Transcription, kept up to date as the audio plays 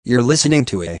You're listening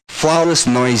to a Flawless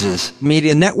Noises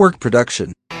Media Network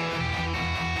production.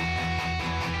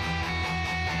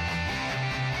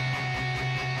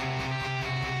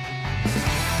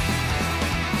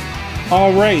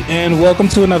 All right, and welcome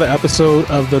to another episode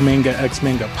of the Manga X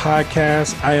Manga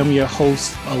podcast. I am your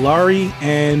host, Alari,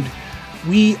 and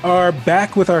we are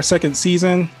back with our second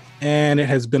season, and it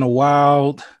has been a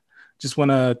while. Just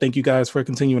want to thank you guys for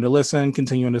continuing to listen,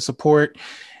 continuing to support.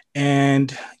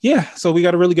 And yeah, so we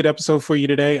got a really good episode for you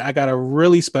today. I got a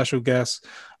really special guest,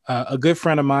 a good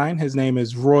friend of mine. His name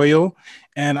is Royal,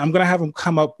 and I'm going to have him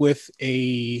come up with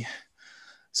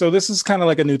so this is kind of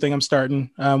like a new thing I'm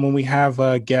starting. When we have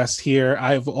a guest here,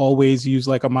 I've always used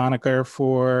like a moniker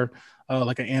for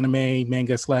like an anime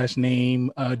manga /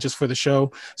 name just for the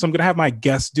show. So I'm going to have my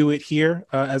guest do it here.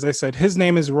 As I said, his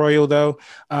name is Royal though,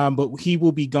 but he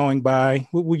will be going by,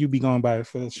 what will you be going by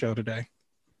for the show today?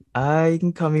 You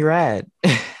can call me Rad.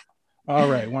 All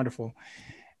right, wonderful.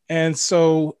 And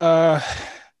so I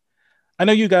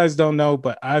know you guys don't know,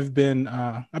 but I've been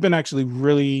actually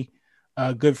really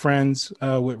good friends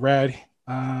with Rad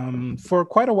for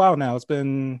quite a while now. It's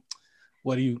been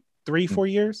 3-4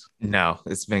 years? No,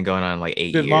 it's been going on like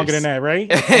 8 been years. Longer than that,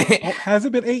 right? Has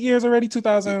it been 8 years already?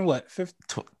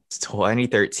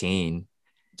 2013.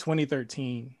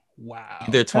 2013. Wow.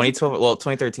 Either 2012. Well,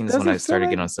 2013 is when I started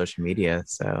getting on social media.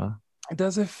 So it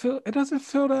doesn't feel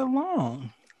that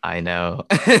long. I know.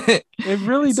 It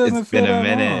really doesn't feel that long. It's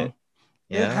been a minute.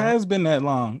 Yeah. It has been that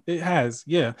long. It has.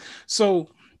 Yeah. So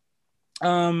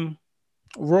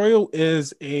Royal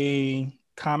is a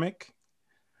comic.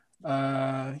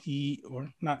 He's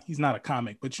not a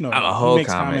comic, but you know, I'm a whole he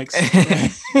makes comic.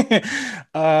 Comics.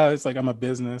 It's like I'm a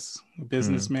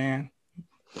businessman.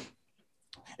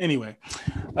 Anyway,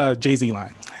 Jay-Z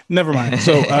line. Never mind.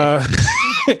 So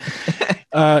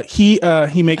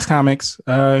he makes comics,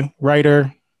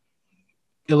 writer,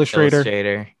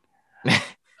 illustrator.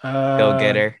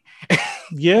 Go-getter.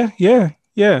 Yeah.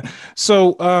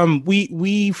 So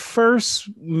we first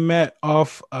met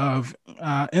off of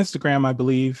Instagram, I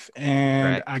believe,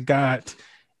 and correct. I got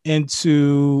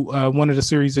into one of the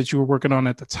series that you were working on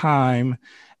at the time,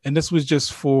 and this was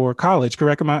just for college,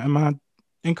 correct? Am I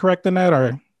incorrect in that,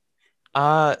 or?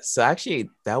 So actually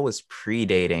that was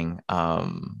predating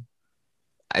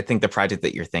I think the project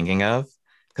that you're thinking of,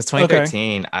 because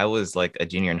 2013 I was like a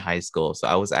junior in high school, so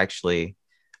I was actually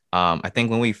I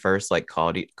think when we first like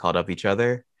called up each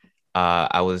other,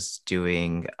 I was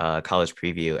doing a college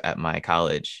preview at my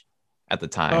college at the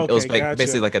time. Okay, it was like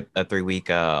basically like a 3-week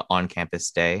on-campus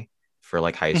stay for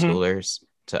like high schoolers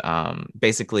to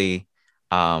basically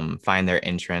find their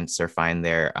entrance or find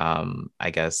their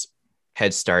I guess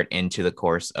head start into the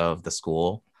course of the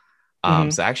school.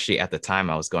 So actually at the time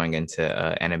I was going into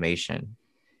animation,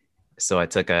 so I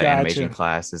took animation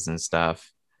classes and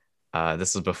stuff.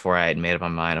 This was before I had made up my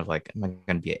mind of like, am I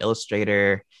going to be an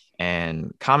illustrator?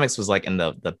 And comics was like in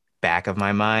the back of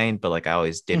my mind, but like I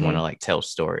always did want to like tell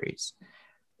stories.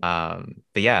 But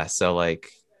yeah, so like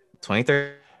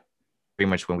 2013, pretty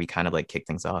much when we kind of like kicked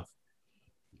things off.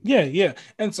 Yeah.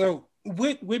 And so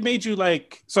what made you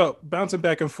like, so bouncing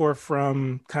back and forth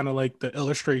from kind of like the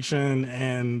illustration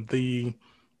and the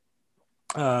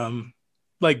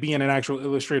like being an actual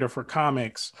illustrator for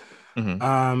comics,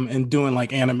 and doing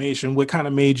like animation, what kind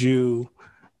of made you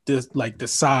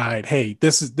decide, hey,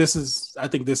 this is I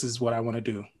think this is what I want to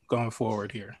do going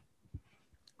forward here?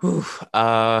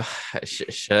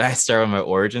 Should I start with my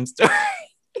origin story?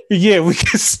 Yeah, we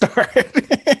can start,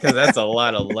 because that's a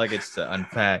lot of luggage to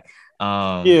unpack.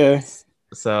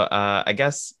 So I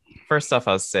guess first off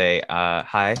I'll say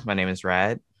hi, my name is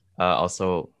Rad,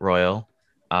 also Royal.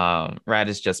 Rad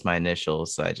is just my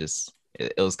initials, so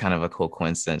it was kind of a cool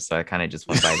coincidence, so I kind of just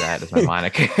went by that as my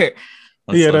moniker.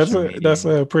 Yeah, that's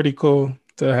pretty cool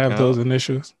to have those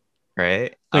initials,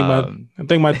 right? I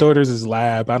think my daughter's is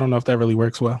Lab. I don't know if that really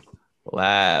works well.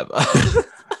 Lab.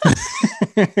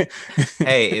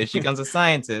 Hey, if she becomes a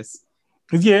scientist,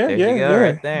 yeah,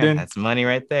 right there. Then... that's money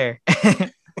right there.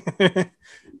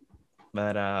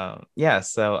 But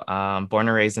so born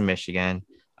and raised in Michigan,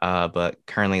 but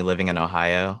currently living in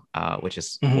Ohio, which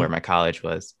is where my college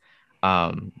was.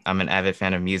 I'm an avid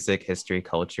fan of music, history,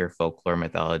 culture, folklore,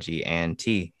 mythology, and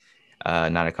tea.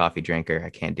 Not a coffee drinker.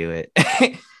 I can't do it.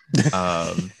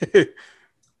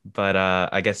 But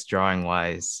I guess drawing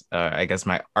wise, I guess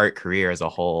my art career as a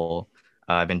whole,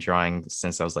 I've been drawing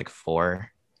since I was like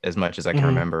 4, as much as I can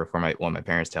remember for what my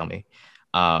parents tell me.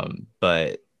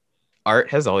 But art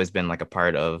has always been like a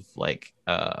part of like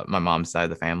my mom's side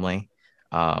of the family.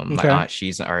 My aunt,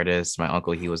 she's an artist. My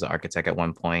uncle, he was an architect at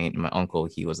one point. My uncle,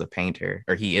 he was a painter,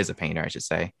 or he is a painter, I should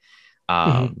say.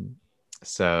 Mhm.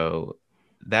 So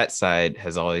that side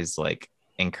has always like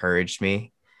encouraged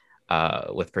me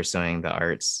with pursuing the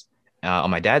arts. On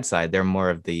my dad's side, they're more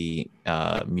of the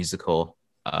musical,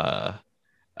 uh,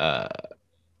 uh,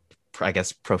 I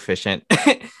guess, proficient,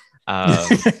 um,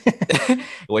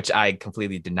 which I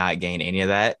completely did not gain any of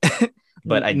that.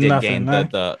 But I did Nothing.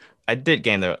 gain I did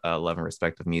gain the love and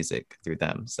respect of music through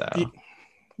them. So,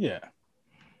 Yeah.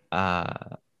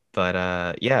 uh,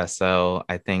 but yeah. So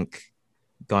I think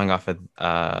going off of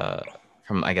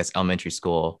from I guess elementary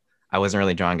school, I wasn't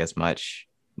really drawing as much,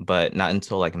 but not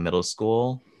until like middle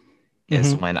school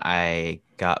is Hmm. when I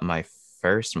got my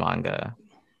first manga,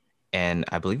 and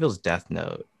I believe it was Death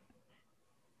Note,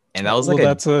 and that was Well, like a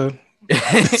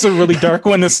that's a really dark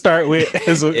one to start with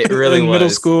as it really in middle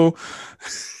was. school.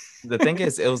 The thing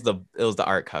is, it was the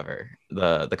art cover,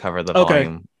 the cover of the Okay.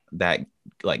 volume that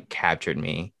like captured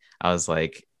me. I was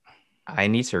like, I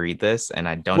need to read this, and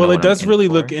I don't know Well, it what I'm does in really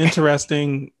look for.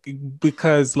 interesting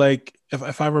because, like,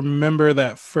 if I remember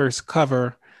that first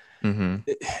cover, Hmm.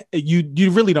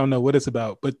 you really don't know what it's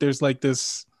about, but there's like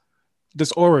this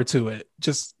aura to it,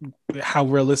 just how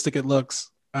realistic it looks.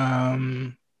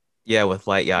 Yeah, with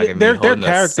Light Yagami Their holding the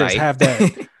characters scythe, have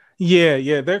that. Yeah,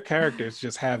 yeah, their characters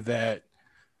just have that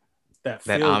that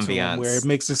feel to them where it ambiance.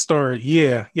 makes the story.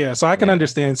 Yeah, yeah. So I can Yeah.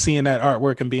 understand seeing that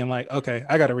artwork and being like, okay,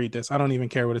 I got to read this. I don't even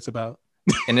care what it's about.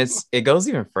 And it goes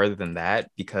even further than that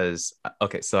because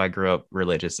okay, so I grew up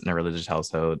religious in a religious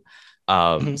household.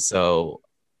 Mhm. So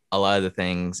a lot of the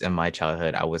things in my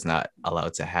childhood I was not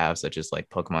allowed to have, such as like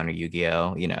Pokemon or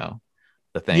Yu-Gi-Oh,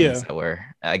 the things Yeah. that were,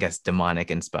 I guess,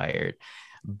 demonic inspired.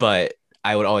 But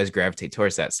I would always gravitate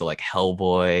towards that. So like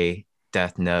Hellboy,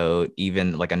 Death Note,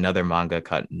 even like another manga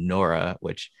called Nora,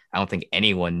 which I don't think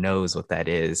anyone knows what that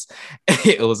is.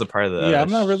 It was a part of Yeah, the I'm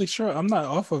not really sure. I'm not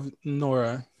off of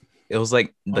Nora it was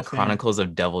like the offhand. Chronicles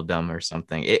of Devildom or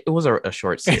something. It was a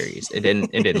short series. It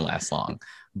didn't last long,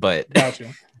 but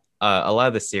Gotcha. a lot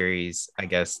of the series, I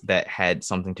guess, that had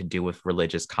something to do with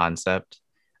religious concept,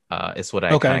 is what I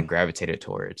kind Okay. of gravitated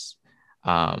towards.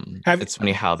 Have It's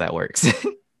funny how that works.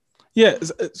 yeah.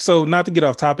 So not to get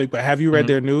off topic, but have you read Mhm.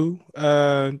 their new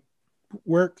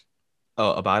work?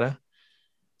 Oh, Abada?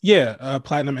 Yeah,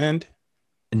 Platinum End.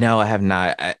 No, I have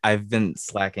not. I've been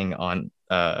slacking on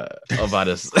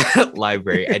Abada's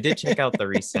library. I did check out the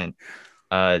recent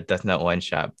Death Note one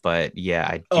shot, but yeah,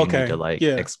 I do need to Okay. like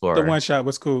Yeah, the one explore. shot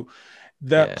was cool.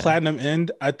 That Yeah. Platinum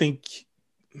End, I think,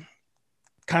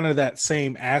 kind of that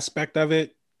same aspect of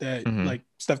it, that Hmm. like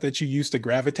stuff that you used to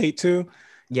gravitate to. It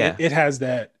Yeah. it has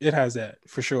that. It has that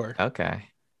for sure. Okay.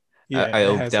 Yeah, it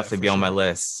I'll has that definitely for be on my sure.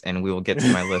 list, and we will get to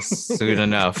my list soon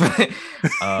enough.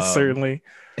 um, Certainly.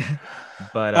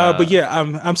 but But yeah,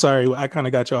 I'm sorry. I kind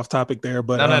of got you off topic there,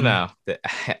 but no, no, no.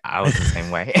 I was the same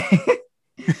way.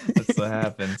 That's what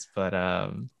happens. But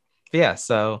yeah.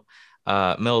 So,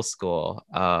 middle school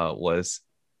was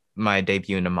my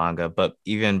debut in the manga, but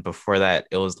even before that,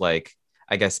 it was like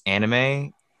I guess anime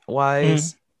Mhm.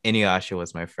 wise, Inuyasha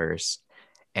was my first,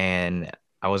 and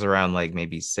I was around like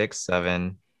maybe 6,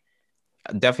 7,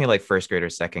 definitely like first grade or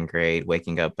second grade,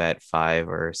 waking up at 5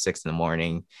 or 6 in the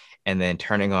morning and then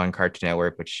turning on Cartoon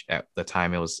Network, which at the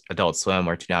time it was Adult Swim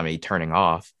or Toonami turning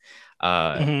off.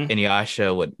 Mhm.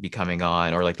 Inuyasha would be coming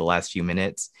on, or like the last few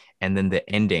minutes, and then the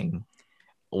ending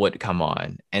would come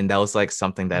on. And that was like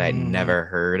something that I'd Mhm. never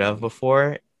heard of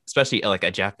before, especially like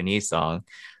a Japanese song.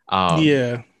 Um,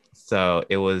 Yeah. so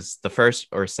it was the first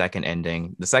or second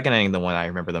ending. The second ending, the one I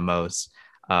remember the most,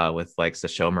 with like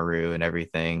Sashomaru and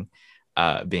everything,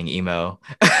 being emo.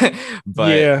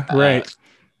 But Yeah. Right.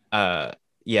 uh,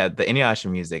 yeah, the Inuyasha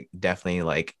music definitely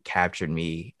like captured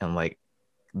me and like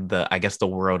the I guess the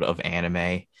world of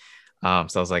anime. So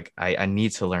I was like, I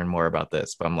need to learn more about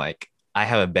this, but I'm like, I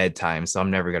have a bedtime, so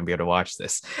I'm never gonna be able to watch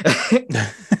this.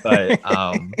 But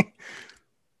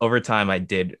over time I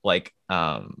did like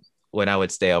when I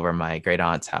would stay over my great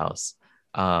aunt's house,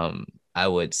 I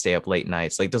would stay up late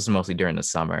nights. Like this is mostly during the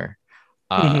summer.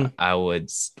 Mhm. I would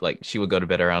like she would go to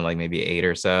bed around like maybe 8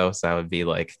 or so. So I would be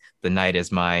like, the night is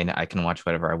mine. I can watch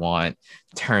whatever I want.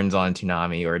 Turns on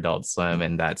Toonami or Adult Swim,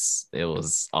 and it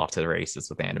was off to the races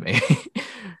with anime from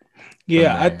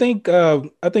Yeah, there.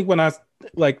 I think when I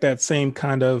like that same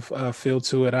kind of feel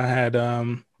to it, I had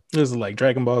it was like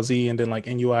Dragon Ball Z, and then like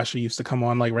Inuyasha used to come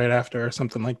on like right after or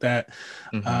something like that.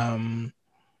 Hmm. Um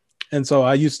and so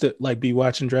I used to like be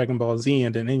watching Dragon Ball Z,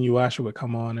 and then Inuyasha would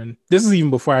come on, and this is even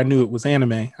before I knew it was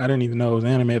anime. I didn't even know it was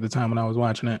anime at the time when I was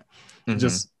watching it. I Hmm.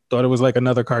 just thought it was like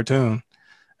another cartoon.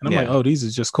 And I'm like, Yeah. oh, these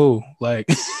is just cool. Like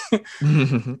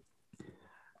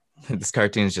This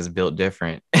cartoon is just built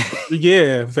different.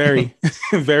 yeah, very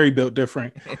very built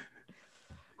different.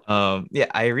 Yeah,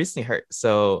 I recently heard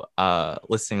so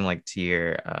listening like to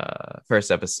your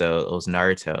first episode, it was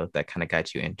Naruto that kind of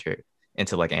got you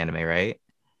into like anime, right?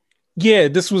 Yeah,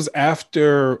 this was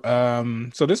after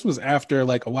so this was after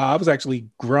like a while. I was actually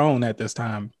grown at this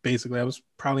time. Basically, I was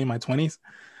probably in my 20s.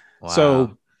 Wow.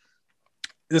 So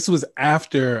this was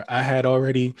after I've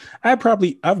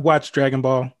watched Dragon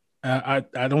Ball. I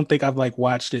don't think I've like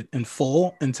watched it in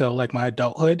full until like my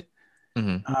adulthood.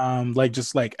 Hmm. Like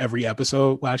just like every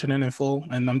episode watching it in full.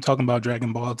 And I'm talking about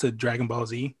Dragon Ball to Dragon Ball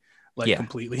Z, like Yeah.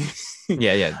 completely.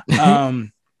 Yeah, yeah.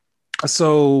 um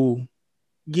so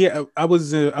yeah, I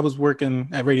was working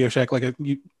at Radio Shack.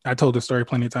 I told the story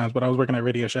plenty of times, but I was working at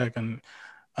Radio Shack, and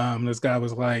this guy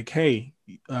was like, "Hey,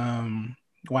 um,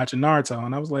 watching Naruto,"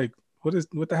 and I was like, what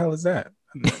the hell is that?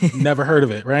 Never heard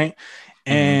of it, right?"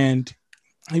 Hmm. And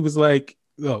he was like,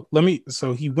 "Oh, let me."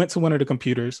 So he went to one of the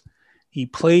computers. He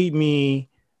played me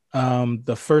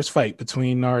the first fight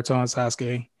between Naruto and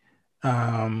Sasuke.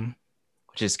 Um,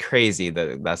 Which is crazy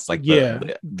that that's like yeah,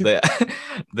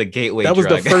 the gateway that was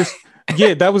the drug. first.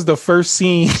 Yeah, that was the first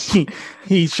scene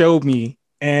he showed me,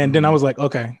 and then I Mhm. was like,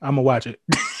 "Okay, I'm gonna watch it."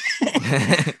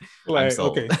 I'm Like,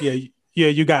 sold. okay, yeah, yeah,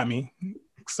 you got me.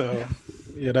 So,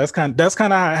 yeah, that's kind of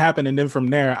how it happened. And then from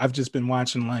there, I've just been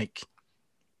watching like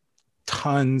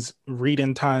tons,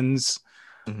 reading tons.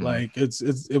 Mhm. Like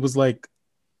it was like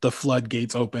the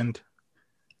floodgates opened.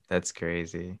 That's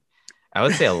crazy. I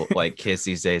would say like kids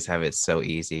these days have it so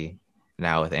easy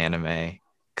now with anime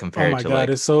Oh compared my to god, like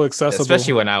it's so especially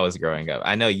accessible. when I was growing up.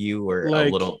 I know you were a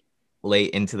Like, little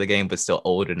late into the game, but still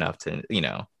old enough to,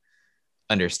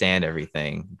 understand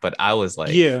everything. But I was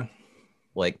yeah,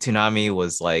 like Toonami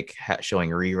was like showing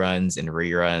reruns and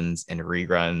reruns and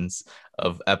reruns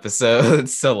of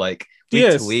episodes. So like week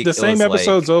to yes, week, the it same was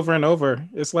episodes like over and over.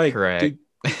 It's like, correct.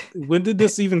 when did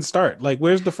this even start? Like,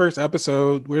 where's the first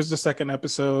episode? Where's the second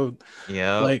episode?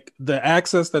 Yep. Like the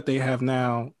access that they have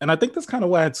now, and I think that's kind of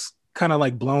why it's kind of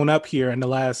like blown up here in the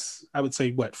last, I would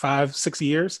say, what, 5 6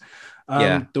 years.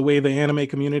 Yeah. The way the anime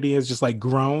community has just like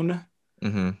grown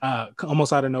Hmm.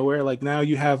 almost out of nowhere. Like now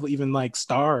you have even like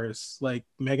stars like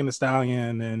Megan Thee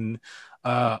Stallion and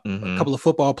a Hmm. couple of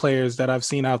football players that I've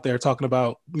seen out there talking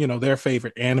about, their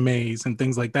favorite animes and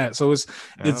things like that. So Yep.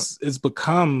 it's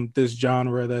become this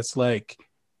genre that's like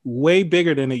way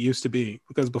bigger than it used to be,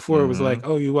 because before it was like,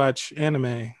 Hmm. oh, you watch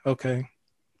anime, okay.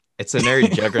 It's a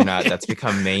nerd juggernaut that's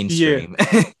become Yeah, mainstream.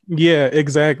 yeah,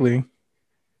 exactly.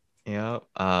 Yeah.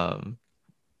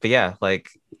 But yeah, like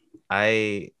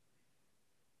I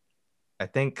I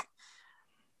think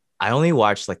I only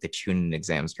watched like the Chunin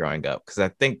exams growing up because I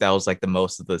think that was like the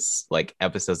most of this like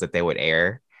episodes that they would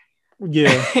air.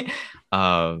 Yeah.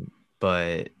 um,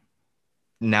 but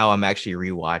now I'm actually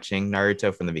rewatching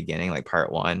Naruto from the beginning, like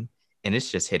part one, and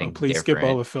it's just Oh, hitting please skip all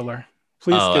different. the filler.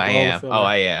 Please skip all the Oh, filler.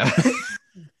 I am.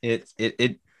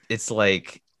 It's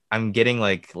like I'm getting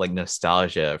like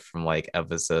nostalgia from like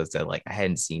episodes that like I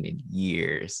hadn't seen in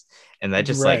years. And that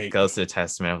just like Right. goes to the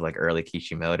testament of like early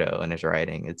Kishimoto and his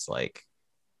writing. It's like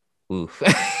oof.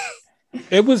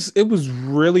 It was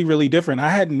really, really different. I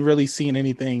hadn't really seen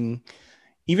anything,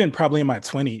 even probably in my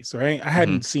 20s, right? I Hmm.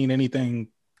 hadn't seen anything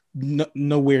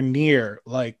nowhere near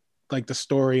like the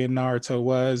story in Naruto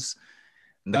was.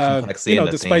 The complexity and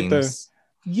the Despite themes.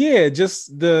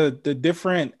 just the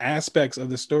different aspects of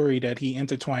the story that he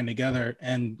intertwined together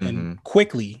and Hmm.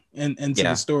 quickly into the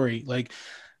Yeah. story. Like,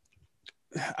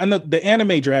 I know the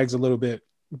anime drags a little bit,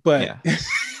 but Yeah.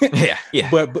 Yeah. Yeah.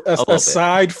 but A little bit.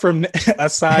 aside from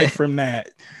aside from that,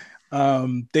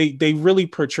 they really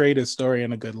portrayed a story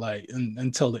in a good light,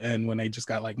 until the end when they just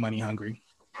got like money hungry.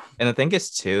 And the thing is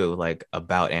too, like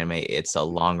about anime, it's a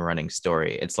long running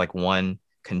story. It's like one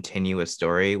continuous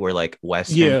story where like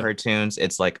Western Yeah, cartoons,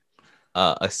 it's like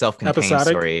a self-contained episodic.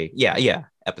 story. Yeah, yeah, Yeah.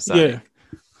 episodic.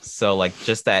 So like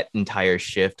just that entire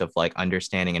shift of like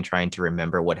understanding and trying to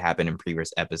remember what happened in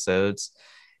previous episodes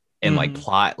and like Hmm.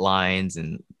 plot lines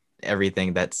and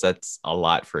everything that sets a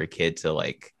lot for a kid to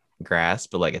like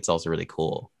grasp, but like it's also really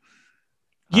cool.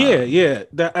 Yeah, Um, yeah.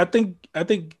 That I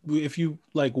think if you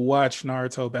like watch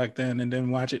Naruto back then and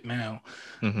then watch it now,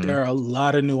 mhm. there are a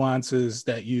lot of nuances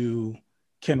that you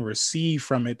can receive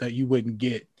from it that you wouldn't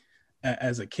get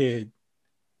as a kid.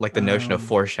 Like the notion of Um,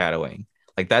 foreshadowing.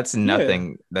 Like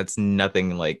yeah. that's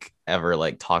nothing like ever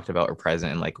like talked about or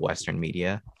present in like Western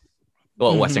media.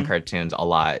 Well, Western Hmm. cartoons a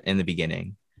lot in the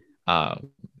beginning.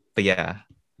 But yeah,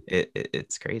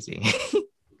 it's crazy.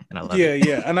 And I love Yeah, it.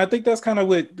 yeah. And I think that's kind of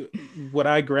what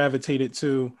I gravitated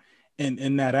to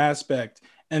in that aspect.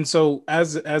 And so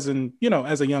as a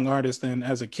young artist and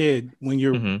as a kid, when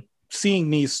you're Hmm. seeing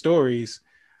these stories,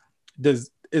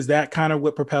 does is that kind of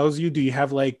what propels you? Do you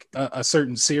have like a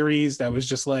certain series that was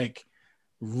just like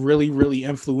really, really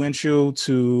influential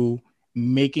to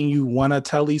making you want to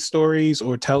tell these stories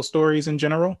or tell stories in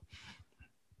general?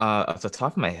 Off the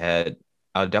top of my head,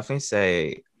 I would definitely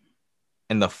say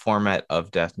in the format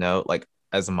of Death Note, like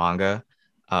as a manga,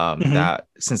 Mm-hmm. that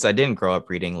since I didn't grow up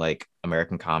reading like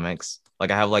American comics,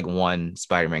 like I have like one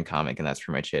Spider-Man comic and that's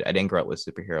pretty much it. I didn't grow up with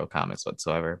superhero comics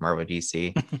whatsoever. Marvel,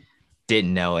 DC,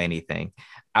 didn't know anything.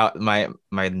 My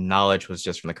knowledge was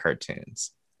just from the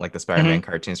cartoons, like the Spider-Man Mm-hmm.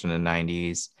 cartoons from the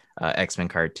 90s, X-Men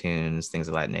cartoons, things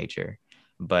of that nature.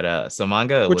 But so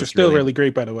manga Which are was still really, really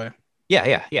great, by the way.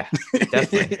 yeah,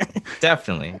 definitely.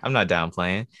 Definitely. I'm not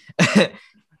downplaying.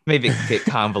 Maybe it get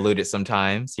convoluted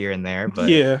sometimes here and there, but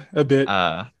Yeah, a bit.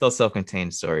 those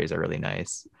self-contained stories are really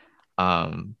nice.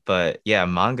 But yeah,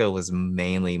 manga was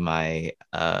mainly my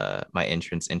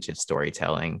entrance into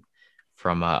storytelling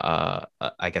from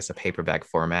I guess a paperback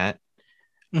format.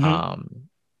 Mm-hmm. Um,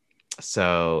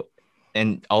 so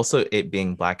and also it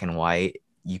being black and white,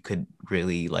 you could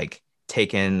really like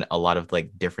take in a lot of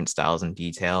like different styles and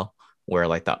detail where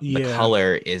like the Yeah,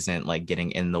 color isn't like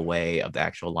getting in the way of the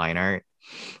actual line art.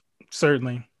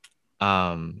 certainly.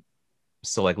 Um,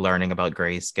 so like learning about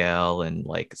grayscale and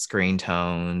like screen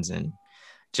tones and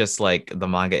just like the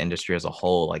manga industry as a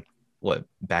whole, like what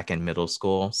back in middle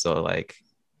school, so like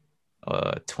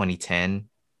 2010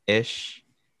 ish.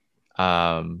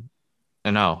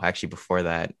 No, actually before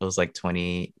that, it was like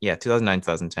 2009,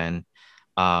 2010.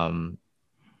 Um,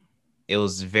 it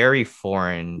was very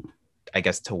foreign, I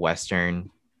guess, to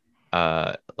Western,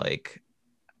 like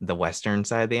the Western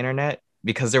side of the internet,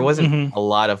 because there wasn't Mm-hmm. a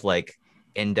lot of like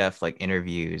in-depth like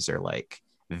interviews or like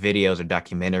videos or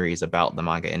documentaries about the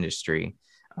manga industry,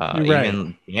 You're right.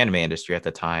 even the anime industry at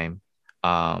the time.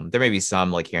 There may be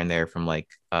some like here and there from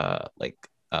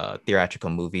theatrical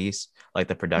movies, like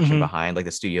the production Mm-hmm. behind like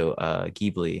the studio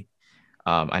Ghibli.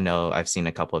 I know I've seen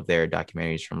a couple of their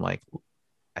documentaries from like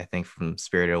I think from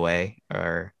Spirited Away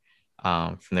or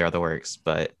from their other works.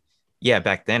 But yeah,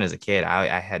 back then as a kid,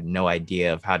 I had no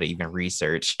idea of how to even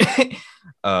research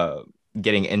uh,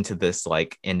 getting into this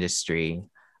like industry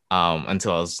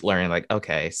until I was learning like,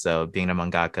 okay, so being a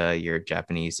mangaka, you're a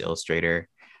Japanese illustrator,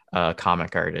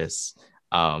 comic artist.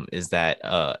 Is that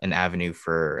an avenue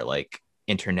for like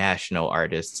international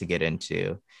artists to get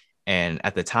into? And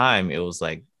at the time, it was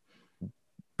like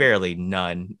barely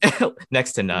none,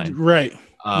 next to none. Right.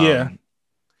 Yeah. Um,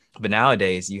 but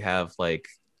nowadays you have like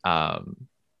um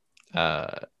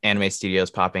anime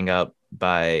studios popping up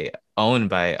by owned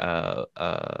by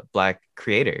black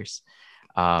creators.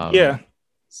 Yeah. Um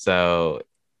so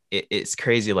it's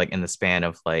crazy like in the span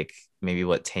of like maybe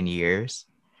what 10 years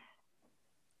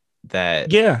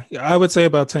that Yeah. I would say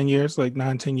about 10 years, like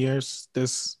 9, 10 years.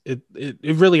 It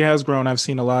really has grown. I've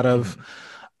seen a lot of Mhm.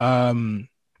 um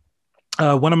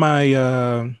one of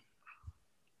my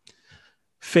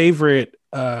favorite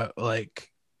like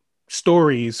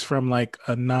stories from like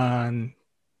a non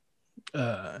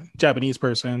Japanese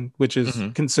person, which is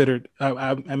Mhm. considered.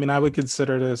 I mean, I would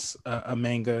consider this a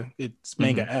manga. It's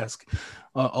manga Mhm. esque,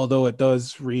 although it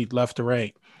does read left to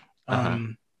right. Uh-huh.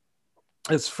 Um,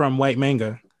 it's from White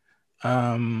Manga,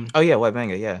 Oh yeah, white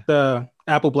manga, yeah. the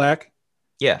Apple Black.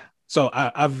 Yeah. So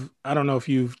I don't know if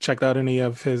you've checked out any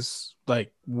of his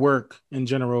like work in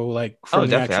general, like Oh, from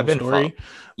the definitely. actual story.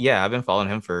 I've been following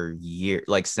him for years,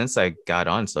 like since I got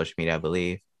on social media, I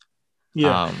believe.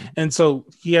 Yeah, Um, and so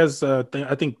he has I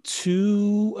think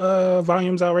two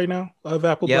volumes out right now of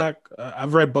Apple yep. Black.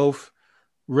 I've read both.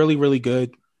 Really, really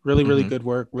good. Really, really Hmm. good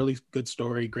work. Really good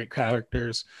story. Great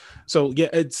characters. So yeah,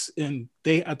 it's and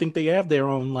they. I think they have their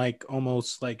own like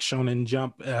almost like Shonen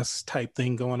Jump s type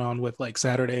thing going on with like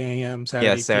Saturday AM,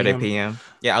 Yeah, Saturday Saturday PM. PM.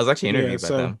 Yeah, I was actually Yeah. interviewed by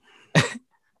So them.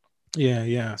 yeah,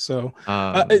 yeah. So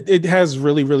Um, it has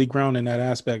really, really grown in that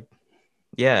aspect.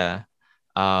 yeah.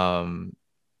 Um,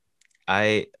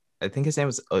 I I think his name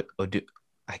was Odu.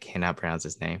 I cannot pronounce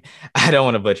his name. I don't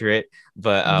want to butcher it,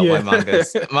 but Yeah.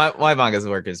 White Manga's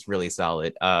work is really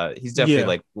solid. He's definitely Yeah.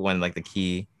 like one like the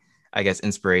key, I guess,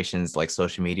 inspirations like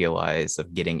social media wise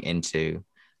of getting into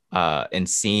and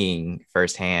seeing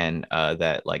firsthand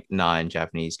that like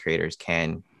non-Japanese creators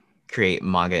can create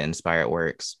manga inspired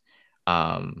works.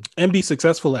 Um, And be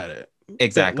successful at it.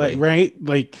 That like exactly. right?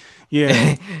 Like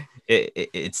yeah.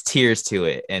 It's tears to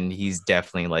it, and he's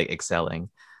definitely like excelling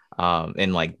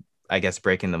and like I guess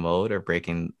breaking the mold or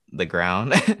breaking the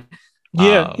ground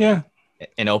Yeah, um yeah.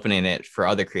 and opening it for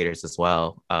other creators as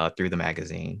well through the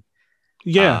magazine.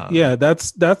 Yeah, yeah, um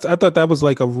that's I thought that was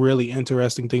like a really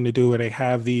interesting thing to do where they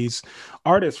have these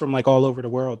artists from like all over the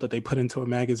world that they put into a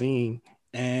magazine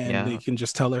and they yeah, can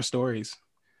just tell their stories.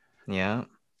 Yeah.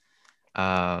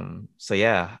 So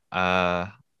yeah,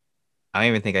 I don't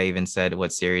even think I even said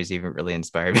what series even really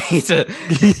inspired me to.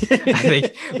 I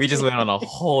think we just went on a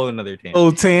whole another tangent.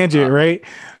 Oh, tangent, right?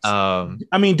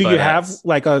 I mean, do you But have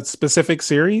like a specific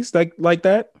series like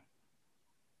that?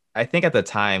 I think at the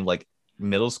time, like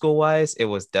middle school wise, it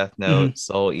was Death Mhm. Note,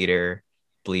 Soul Eater,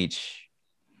 Bleach,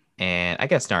 and I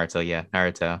guess Naruto. Yeah,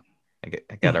 Naruto. I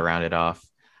got to Mhm. round it off.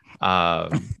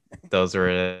 Um, those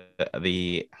were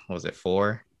the what was it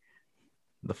four?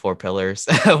 The four pillars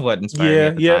of what inspired me Yeah,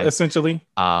 at the yeah, time. essentially.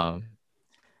 Um,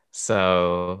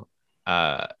 so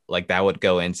like that would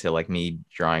go into like me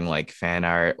drawing like fan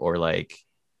art or like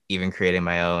even creating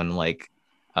my own like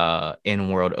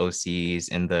in-world OCs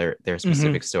and their Hmm.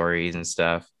 specific stories and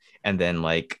stuff. And then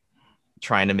like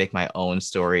trying to make my own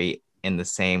story in the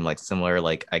same like similar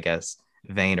like I guess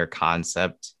vein or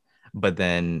concept. But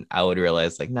then I would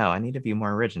realize like no, I need to be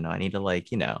more original. I need to like,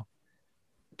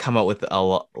 come up with a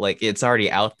lot like it's already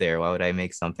out there. Why would I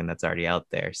make something that's already out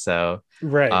there? So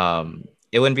Right.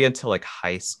 it wouldn't be until like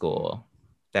high school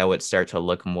that would start to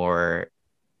look more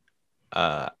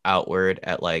outward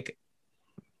at like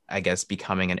I guess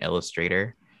becoming an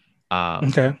illustrator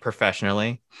Okay.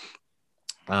 professionally.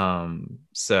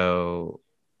 So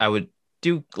I would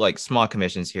do like small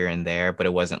commissions here and there, but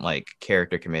it wasn't like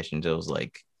character commissions. It was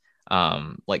like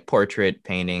portrait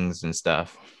paintings and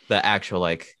stuff. The actual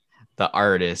like the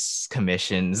artist's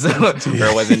commissions where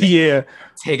it wasn't Yeah.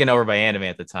 taken over by anime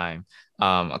at the time.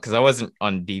 Because I wasn't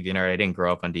on DeviantArt. I didn't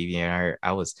grow up on DeviantArt.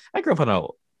 I grew up on a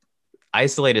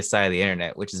isolated side of the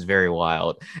internet, which is very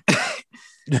wild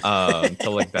to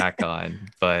look back on.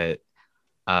 But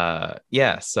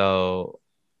yeah, so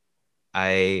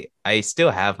I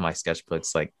still have my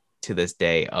sketchbooks like to this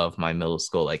day of my middle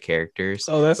school like characters,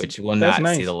 Oh, which will that's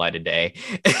not see the nice. light of day.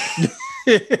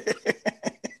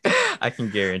 I can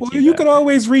Well, guarantee you can that.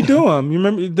 always redo them. You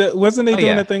remember that? Wasn't they Oh doing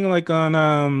yeah. that thing like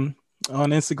on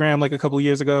Instagram like a couple of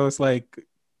years ago? It's like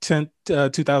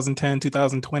 2010,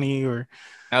 2020, or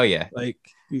Oh yeah. like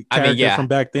I mean, character yeah. from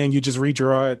back then. You just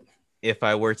redraw If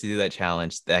I were to do that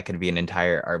challenge, that could be an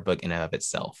entire art book in and of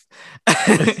itself.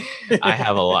 I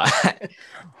have a lot. it.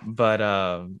 But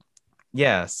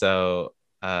yeah, so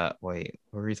wait,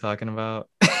 what were we talking about?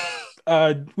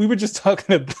 We were just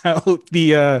talking about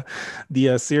the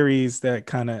series that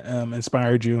kind of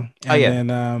inspired you, Oh and yeah,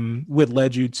 then what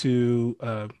led you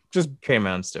to just create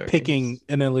my own picking stories.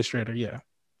 an illustrator. Yeah.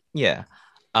 Yeah.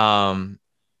 Um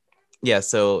yeah,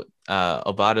 so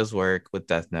Obata's work with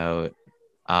Death Note,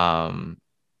 um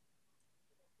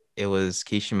it was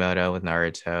Kishimoto with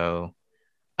Naruto,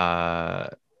 uh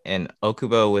and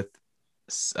Okubo with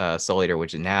Soul Eater,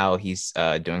 which now he's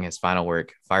doing his final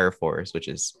work, Fire Force, which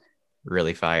is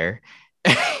really fire.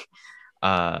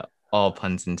 uh, all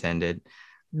puns intended.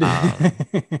 Um,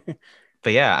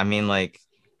 but yeah, I mean, like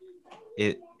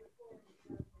it.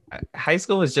 High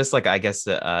school was just like I guess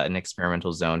an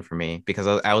experimental zone for me because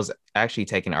I was actually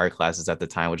taking art classes at the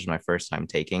time, which was my first time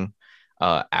taking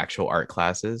actual art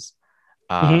classes.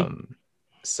 Hmm. Um,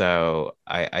 so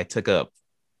I took a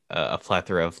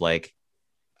plethora of like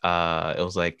it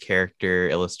was like character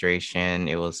illustration,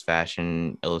 it was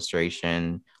fashion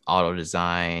illustration, auto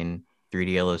design,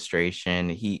 3D illustration.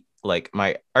 He like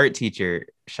my art teacher,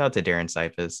 shout out to Darren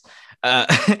Cyphus. Uh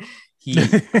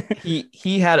he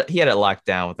he had it locked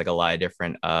down with like a lot of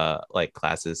different like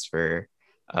classes for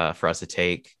us to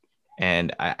take.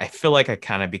 And I feel like I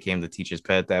kind of became the teacher's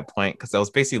pet at that point because I was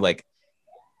basically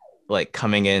like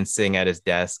coming in, sitting at his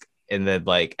desk, and then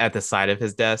like at the side of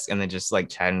his desk, and then just like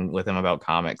chatting with him about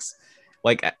comics.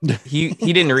 Like he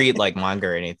didn't read like manga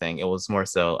or anything. It was more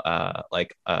so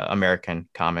like American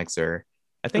comics or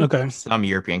I think Okay. some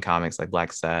European comics like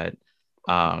Black Sad.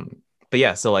 Um, but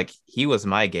yeah, so like he was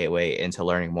my gateway into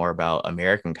learning more about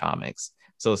American comics.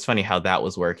 So it's funny how that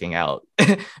was working out.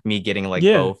 Me getting like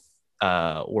Yeah. both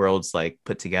worlds like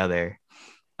put together.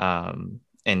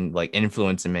 And like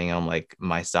influencing me on like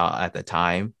my style at the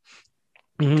time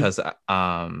Hmm. because I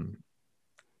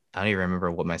don't even remember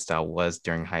what my style was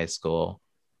during high school,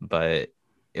 but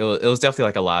it was definitely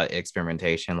like a lot of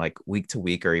experimentation, like week to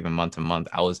week or even month to month.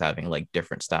 I was having like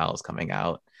different styles coming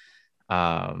out.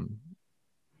 Um,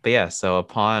 but yeah, so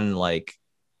upon like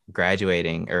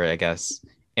graduating, or I guess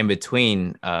in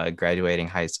between graduating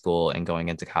high school and going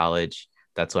into college,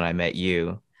 that's when I met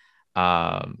you.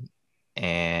 Um,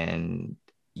 and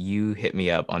you hit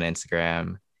me up on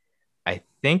Instagram. I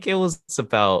think it was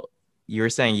about you were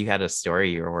saying you had a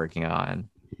story you were working on.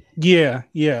 Yeah.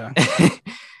 Yeah.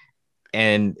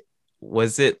 And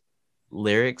was it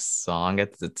lyrics song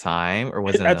at the time or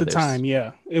was it At the another? time,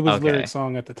 yeah, it was lyric Okay.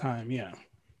 song at the time. Yeah.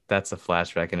 that's a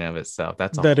flashback in and of itself.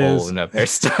 That's a That whole is. another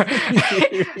story.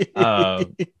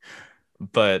 um,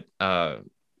 but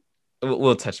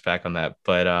we'll touch back on that.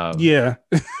 But Yeah.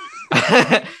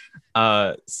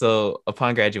 so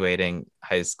upon graduating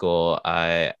high school,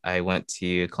 I went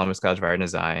to Columbus College of Art and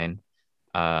Design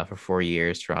for 4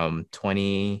 years from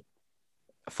 20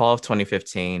 fall of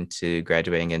 2015 to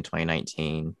graduating in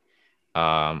 2019.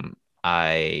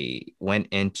 I went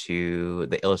into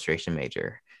the illustration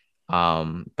major.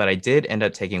 But I did end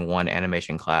up taking one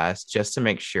animation class just to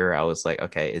make sure. I was like,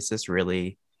 okay, is this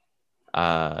really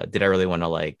did I really want to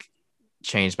like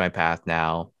change my path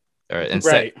now or and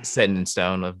Right. set in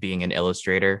stone of being an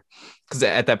illustrator? Because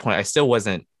at that point I still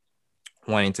wasn't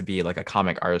wanting to be like a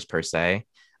comic artist per se.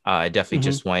 I definitely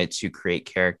Mm-hmm. just wanted to create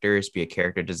characters, be a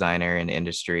character designer in the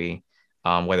industry,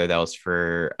 whether that was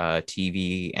for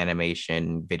TV,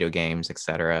 animation, video games,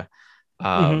 etc.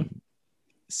 Mm-hmm.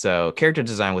 So character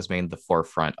design was made in the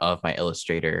forefront of my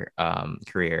illustrator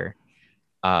career.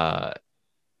 Uh,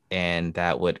 and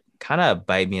that would kind of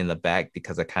bite me in the back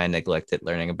because I kind of neglected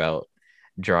learning about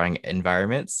drawing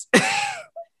environments.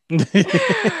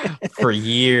 For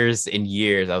years and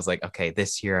years. I was like, okay,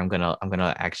 this year I'm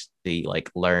gonna actually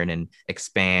like learn and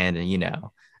expand and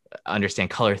understand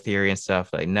color theory and stuff.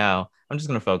 Like, no, I'm just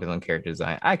gonna focus on character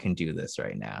design. I can do this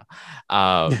right now.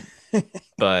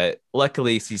 But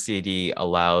luckily CCD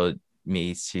allowed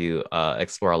me to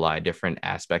explore a lot of different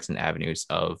aspects and avenues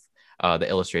of the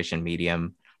illustration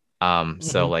medium. So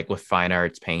Mm-hmm. like with fine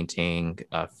arts, painting,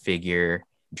 figure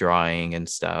drawing and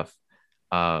stuff.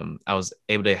 I was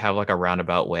able to have like a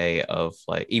roundabout way of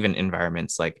like even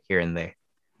environments like here and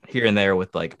there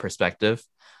with like perspective.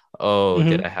 Oh,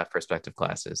 did Mm-hmm. I have perspective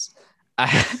classes? I,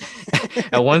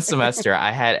 at one semester,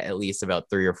 I had at least about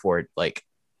 3 or 4 like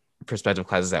perspective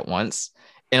classes at once,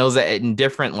 and it was in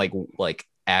different like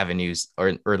avenues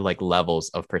or like levels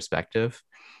of perspective.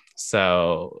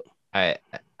 So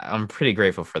I'm pretty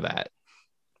grateful for that.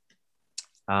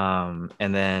 And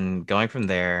then going from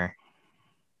there,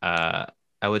 uh,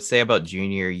 I would say about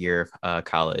junior year of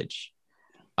college,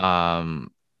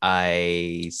 um,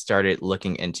 I started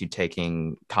looking into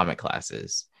taking comic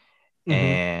classes. Mm-hmm.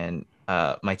 And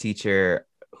my teacher,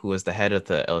 who was the head of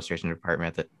the illustration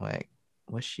department, that like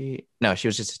was she? No, she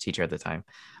was just a teacher at the time.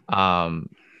 Um,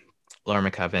 Laura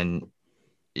McCubbin.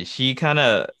 She kind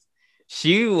of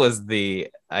she was the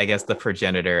I guess the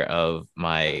progenitor of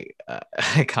my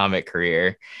comic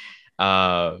career,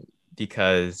 uh,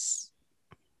 because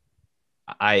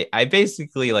I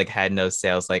basically like had no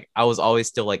sales. Like I was always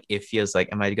still like iffy as like,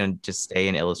 am I gonna just stay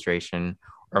in illustration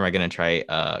or am I gonna try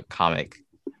comic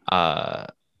uh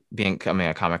becoming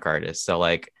a comic artist? So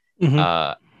like Mm-hmm.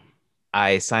 uh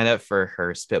I signed up for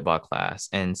her Spitball class,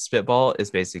 and Spitball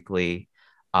is basically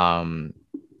um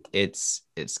it's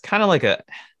kind of like a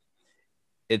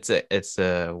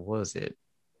what was it?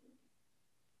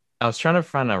 I was trying to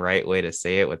find the right way to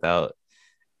say it without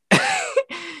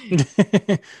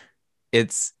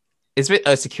it's it's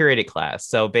a curated class.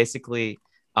 So basically,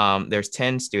 there's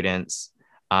 10 students,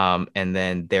 and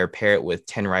then they're paired with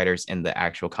 10 writers in the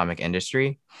actual comic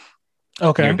industry.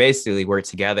 And you're Okay. basically work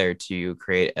together to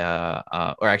create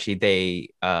or actually they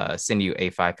send you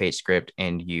a 5-page script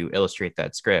and you illustrate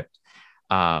that script.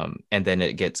 And then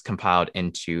it gets compiled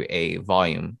into a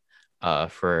volume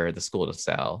for the school to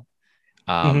sell.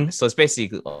 Mm-hmm. So it's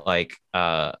basically like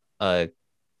a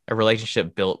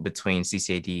relationship built between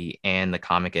CCAD and the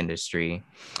comic industry.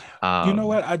 You know Um,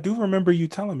 what? I do remember you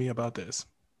telling me about this.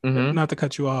 mhm, Not to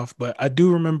cut you off, but I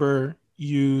do remember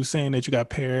you saying that you got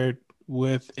paired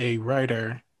with a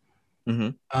writer,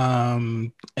 mhm.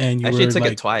 and I you actually were took it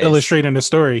like twice. illustrating the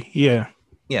story. Yeah.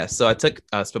 Yeah, so I took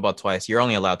Spitball twice. You're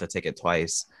only allowed to take it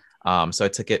twice. So I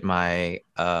took it my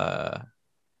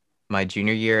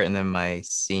junior year and then my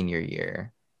senior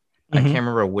year. I Mm-hmm. can't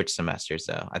remember which semesters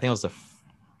though. I think it was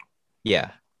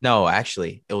yeah. No,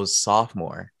 actually, it was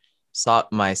sophomore.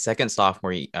 My second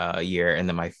sophomore year, and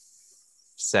then my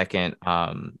second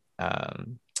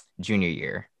junior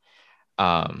year.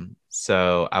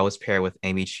 So I was paired with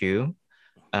Amy Chu,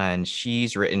 and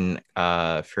she's written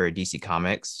for DC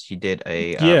Comics. She did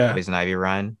a Yeah. Poison Ivy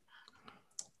run,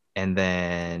 and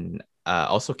then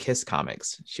also Kiss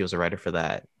Comics. She was a writer for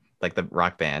that, like the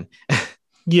rock band.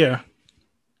 Yeah.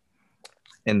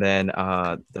 And then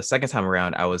the second time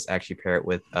around, I was actually paired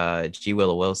with G.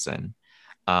 Willow Wilson,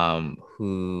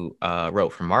 who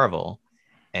wrote for Marvel,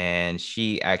 and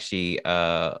she actually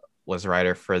was a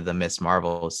writer for the Miss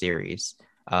Marvel series.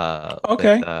 With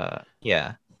Okay.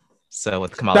 yeah, so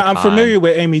with Kamala Now I'm Khan. familiar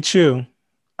with Amy Chu.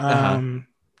 Uh huh.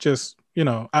 Just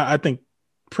I think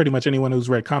pretty much anyone who's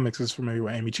read comics is familiar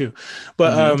with Amy Chu.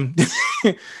 But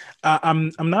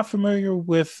I'm not familiar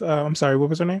with. I'm sorry, what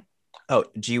was her name? Oh,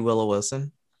 G. Willow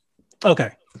Wilson.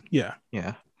 Okay, yeah.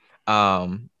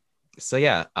 So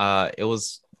yeah, it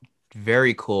was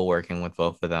very cool working with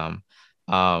both of them.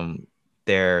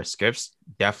 Their scripts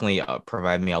definitely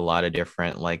provide me a lot of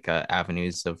different like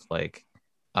avenues of like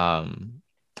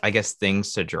I guess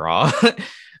things to draw.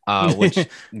 Which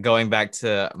going back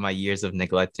to my years of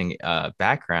neglecting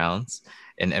backgrounds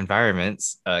and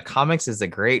environments, comics is a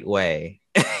great way.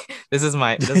 This is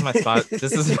my spot.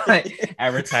 This is my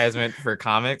advertisement for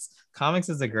comics. Comics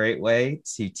is a great way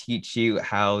to teach you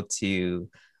how to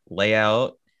lay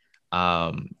out,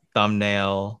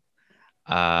 thumbnail,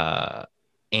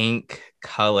 ink,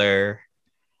 color,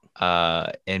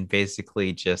 and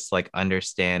basically just like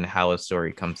understand how a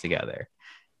story comes together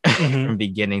from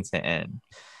beginning to end.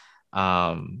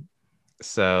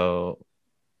 So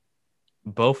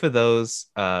both of those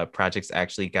projects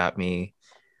actually got me,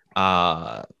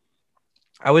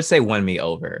 I would say won me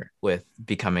over with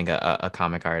becoming a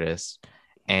comic artist,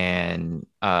 and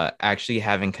actually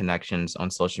having connections on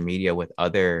social media with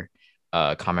other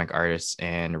comic artists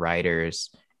and writers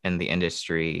in the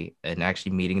industry, and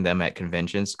actually meeting them at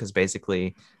conventions, because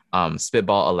basically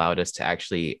Spitball allowed us to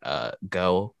actually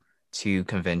go to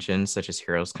conventions such as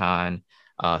Heroes Con,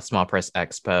 Small Press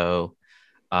Expo,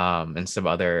 and some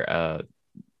other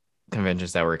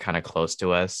conventions that were kind of close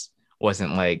to us.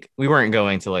 Wasn't like we weren't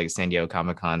going to like San Diego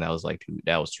Comic-Con. That was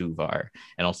too far,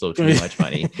 and also too much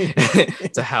money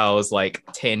to house like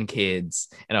 10 kids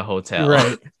in a hotel.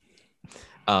 Right.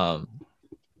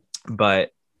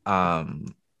 But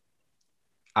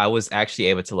I was actually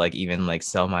able to like even like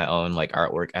sell my own like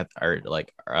artwork at art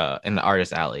like in the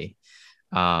artist alley.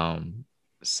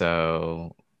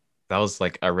 So that was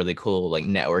like a really cool like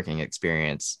networking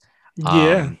experience.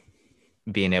 Yeah.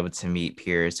 Being able to meet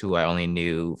peers who I only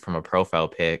knew from a profile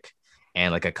pic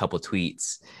and like a couple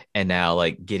tweets, and now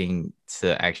like getting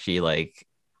to actually like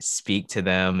speak to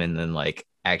them and then like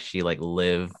actually like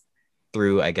live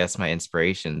through, I guess, my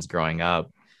inspirations growing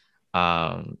up.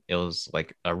 It was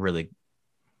like a really,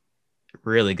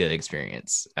 really good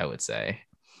experience, I would say.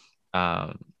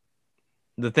 The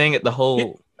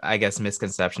whole, I guess,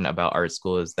 misconception about art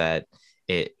school is that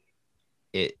it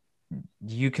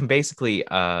you can basically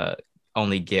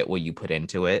only get what you put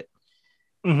into it.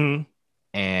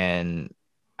 And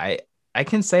I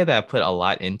can say that I put a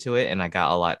lot into it and I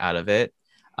got a lot out of it.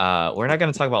 We're not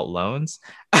going to talk about loans,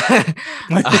 but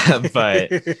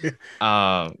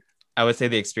I would say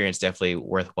the experience definitely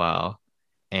worthwhile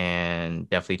and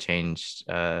definitely changed,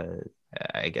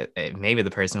 I guess, maybe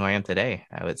the person who I am today,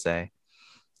 I would say.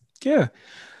 Yeah.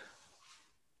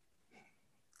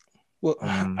 Well,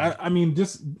 I mean,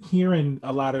 just hearing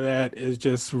a lot of that is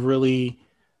just really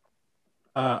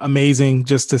amazing,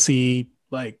 just to see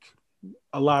like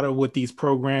a lot of what these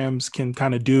programs can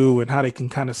kind of do and how they can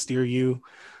kind of steer you.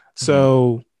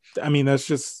 So, I mean, that's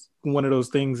just one of those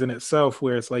things in itself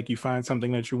where it's like you find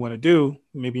something that you want to do.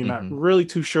 Maybe you're not really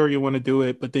too sure you want to do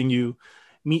it, but then you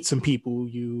meet some people,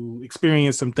 you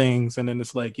experience some things, and then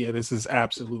it's like, yeah, this is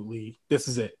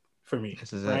it for me.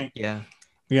 This is right? it. Yeah.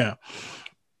 Yeah.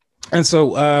 And so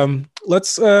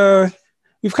let's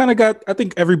we've kind of got, I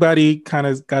think everybody kind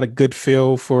of got a good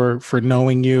feel for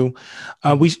knowing you.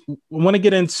 We want to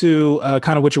get into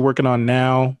kind of what you're working on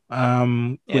now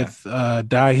with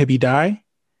Die Hibby Die.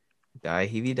 Die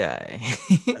Hibby Die.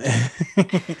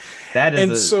 That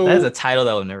is a title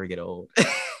that will never get old.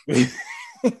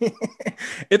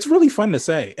 It's really fun to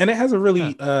say, and it has a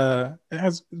really I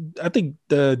think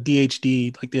the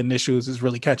DHD, like the initials, is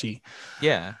really catchy.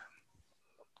 Yeah.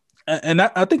 And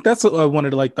I think that's one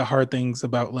of the hard things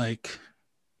about like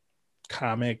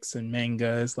comics and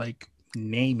manga is like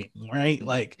naming, right?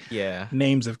 Like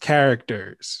names of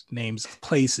characters, names of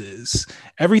places,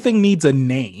 everything needs a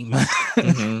name.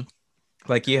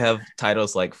 Like you have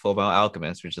titles like Full Metal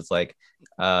Alchemist, which is like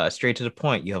straight to the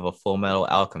point. You have a Full Metal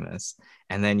Alchemist,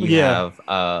 and then you have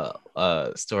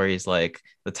stories like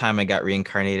The Time I Got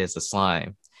Reincarnated as a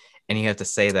Slime. And you have to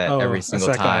say that every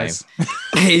single time.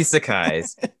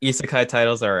 Isekais. Isekai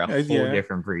titles are a whole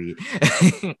different breed.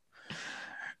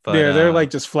 But, they're like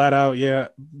just flat out,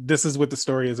 this is what the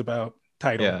story is about.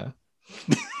 Title. Yeah.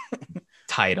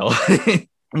 Title.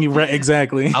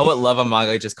 Exactly. I would love a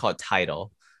manga just called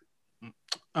Title.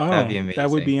 Oh, that'd be amazing. That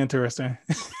would be interesting.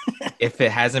 If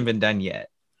it hasn't been done yet.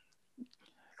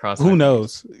 Who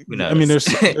knows? I mean,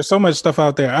 there's so much stuff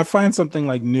out there. I find something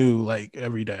like new like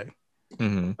every day.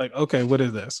 Like, okay, what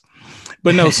is this?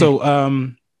 But no,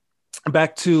 so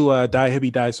back to Die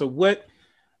Hibby Die. So what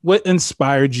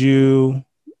inspired you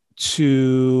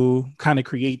to kind of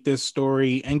create this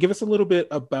story and give us a little bit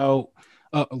of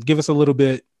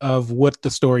what the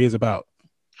story is about.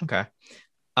 Okay.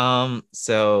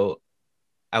 So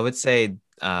I would say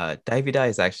Dai Vidai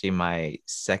is actually my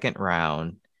second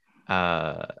round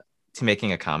to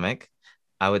making a comic.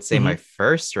 I would say my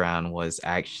first round was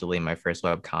actually my first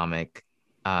web comic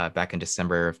back in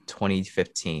December of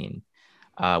 2015,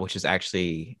 which is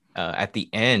actually at the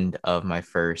end of my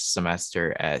first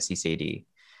semester at CCAD.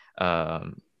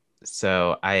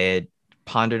 So I had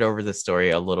pondered over the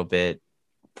story a little bit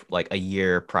like a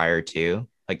year prior to,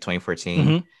 like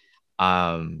 2014.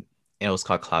 And it was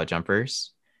called Cloud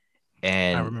Jumpers.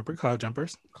 And I remember Cloud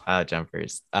Jumpers.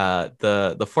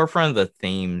 The forefront of the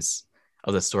themes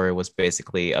of the story was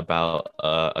basically about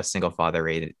a single father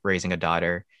raising a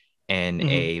daughter in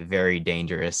a very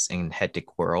dangerous and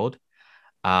hectic world.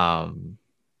 And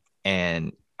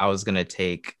I was gonna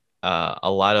take a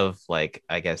lot of, like,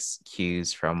 I guess,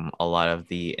 cues from a lot of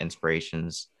the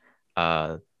inspirations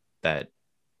that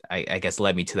I guess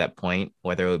led me to that point,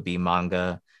 whether it would be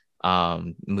manga,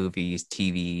 movies,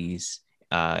 TVs,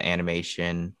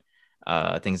 animation,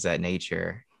 things of that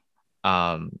nature.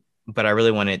 But I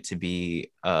really want it to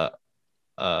be a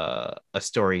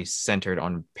story centered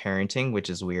on parenting, which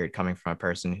is weird coming from a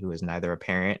person who is neither a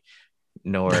parent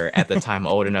nor at the time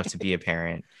old enough to be a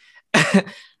parent.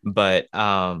 But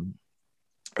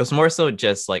it was more so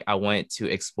just like I wanted to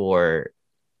explore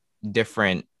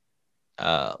different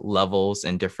levels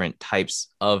and different types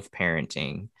of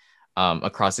parenting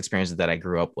across experiences that I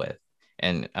grew up with,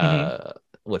 and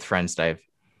with friends that I've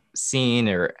seen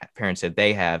or parents that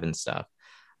they have and stuff.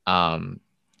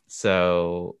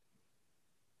 So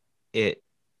it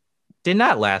did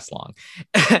not last long.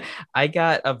 I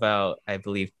got about, I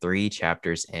believe, 3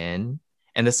 chapters in,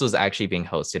 and this was actually being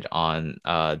hosted on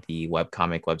the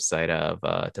webcomic website of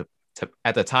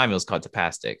at the time it was called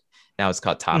Tapastic. Now it's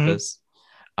called Tapas.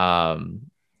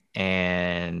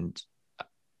 And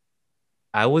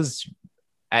I was,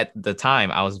 at the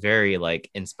time, I was very like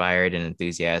inspired and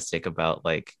enthusiastic about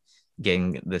like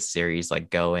getting this series like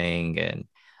going, and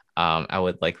I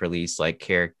would like release like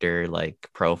character like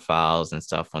profiles and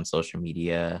stuff on social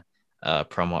media,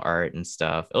 promo art and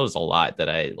stuff. It was a lot that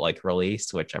I like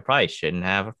released, which I probably shouldn't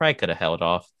have. I probably could have held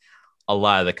off a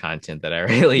lot of the content that I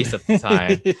released at the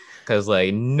time, because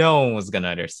like no one was gonna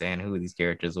understand who these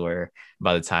characters were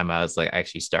by the time I was like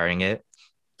actually starting it.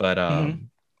 But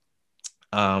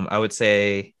I would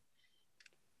say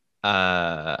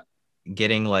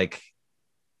getting like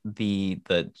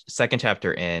the second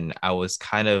chapter in, I was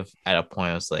kind of at a point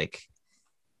I was like,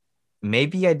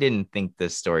 maybe I didn't think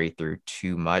this story through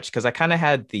too much, because I kind of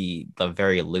had the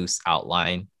very loose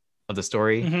outline of the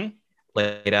story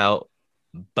laid out,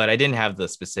 but I didn't have the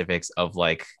specifics of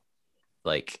like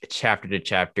chapter to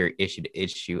chapter, issue to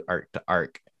issue, arc to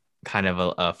arc, kind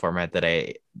of a format that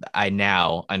I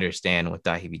now understand with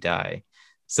Dai Hibi Dai.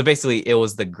 So basically it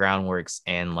was the groundworks,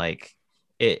 and like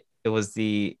it was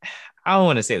the, I don't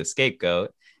want to say the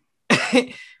scapegoat.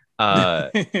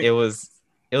 It was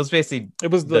basically, it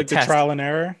was like the trial and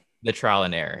error. The trial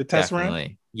and error. The test definitely.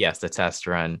 run? Yes, the test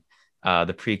run.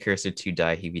 The precursor to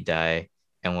Dai Hibi Dai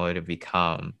and what it would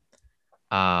become.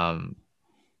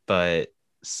 But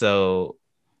so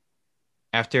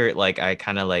after like I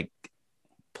kind of like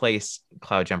placed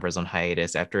Cloud Jumpers on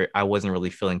hiatus after I wasn't really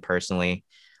feeling personally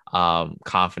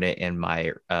confident in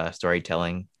my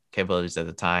storytelling capabilities at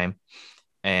the time.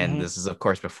 And this is of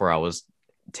course before I was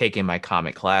taking my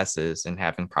comic classes and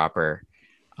having proper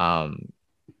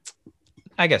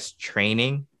I guess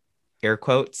training, air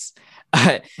quotes,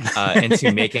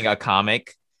 into making a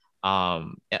comic. I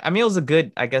mean, it was a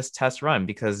good, I guess, test run,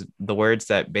 because the words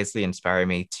that basically inspired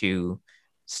me to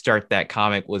start that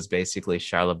comic was basically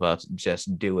Shia LaBeouf's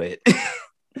 "Just Do It."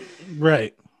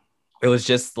 Right. It was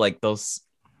just like those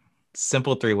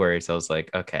simple 3 words. I was like,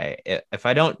 okay, if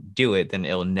I don't do it, then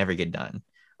it'll never get done.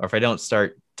 Or if I don't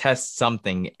test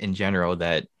something in general,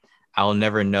 that I'll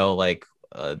never know like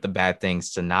the bad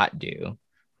things to not do,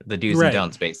 the do's and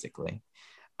don'ts, basically.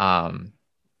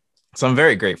 So I'm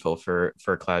very grateful for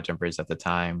Cloud Jumpers at the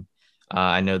time.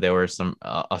 I know there were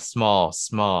a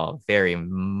small, very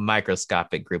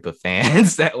microscopic group of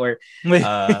fans that were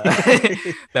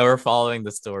that were following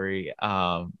the story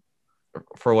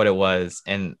for what it was,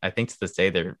 and I think to this day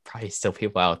there are probably still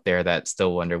people out there that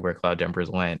still wonder where Cloud Jumpers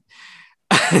went.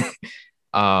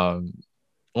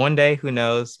 One day, who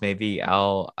knows? Maybe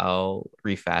I'll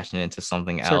refashion it into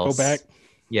something else. Circle back.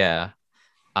 Yeah.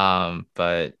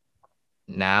 But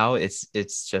now it's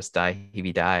just Dai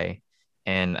Hibi Dai.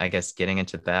 And I guess getting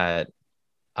into that,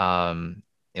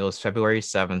 it was February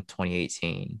 7th,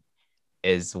 2018.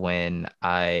 is when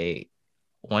I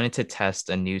wanted to test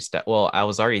a new style. Well, I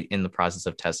was already in the process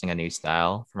of testing a new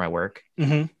style for my work,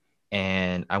 Mm-hmm.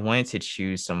 and I wanted to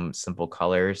choose some simple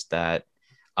colors that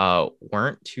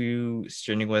weren't too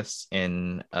strenuous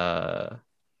in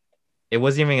it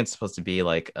wasn't even supposed to be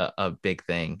like a big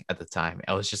thing at the time.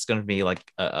 It was just going to be like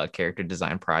a character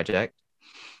design project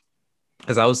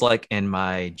because I was like in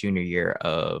my junior year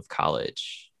of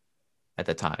college at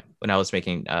the time when I was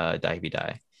making Dai Bi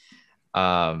Dai.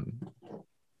 Um,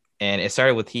 and it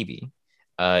started with Hebe.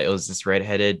 It was this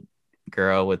redheaded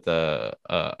girl with a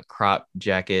crop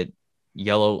jacket,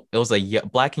 yellow. It was a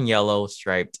black and yellow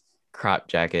striped crop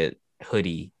jacket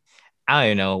hoodie. I don't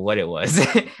even know what it was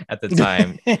at the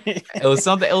time. It was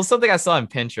something. It was something I saw on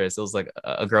Pinterest. It was like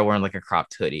a girl wearing like a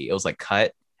cropped hoodie. It was like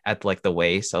cut at like the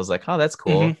waist. I was like, oh, that's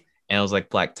cool. Mm-hmm. And it was like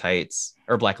black tights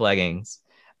or black leggings.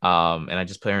 And I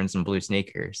just put her in some blue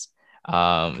sneakers.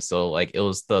 So like it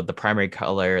was the primary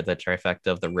color, the trifecta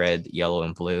of the red, yellow,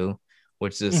 and blue,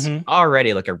 which is Mm-hmm.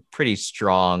 already like a pretty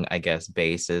strong, I guess,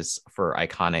 basis for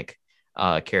iconic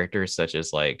characters such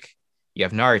as like you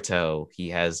have Naruto, he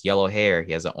has yellow hair,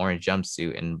 he has an orange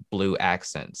jumpsuit and blue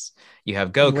accents. You have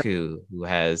Right. Goku,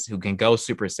 who can go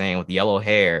Super Saiyan with yellow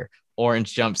hair,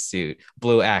 orange jumpsuit,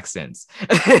 blue accents.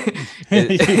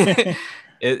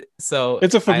 it, so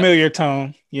It's a I familiar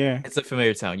tone. Yeah. it's a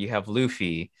familiar tone. You have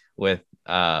Luffy with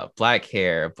black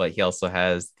hair, but he also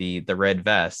has the red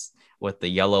vest with the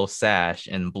yellow sash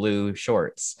and blue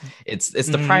shorts. It's the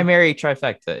Mm-hmm. primary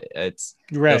trifecta. It was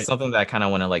Right. something that I kind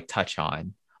of want to like touch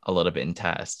on a little bit in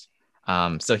test.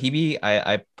 So Hebe,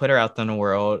 I put her out there in the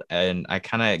world and I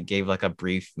kind of gave like a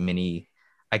brief mini,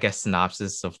 I guess,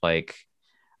 synopsis of like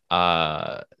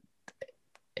uh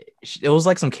it was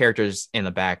like some characters in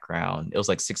the background. It was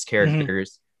like six Mm-hmm.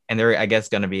 characters, and they're I guess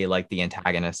gonna be like the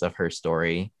antagonist of her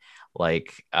story.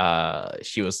 Like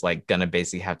she was like gonna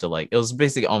basically have to like it was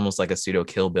basically almost like a pseudo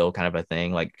Kill Bill kind of a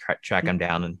thing, like track them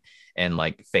down and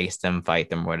like face them, fight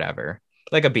them, whatever.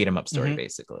 Like a beat 'em up story, Mm-hmm.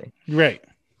 basically. Right.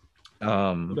 Who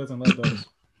Um doesn't love those?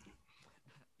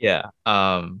 yeah.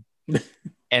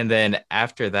 And then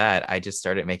after that, I just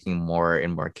started making more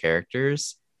and more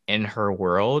characters in her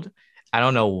world. I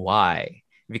don't know why,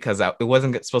 because it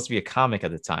wasn't supposed to be a comic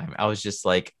at the time. I was just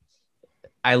like,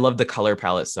 I love the color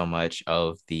palette so much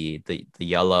of the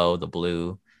yellow, the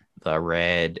blue, the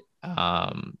red,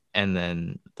 and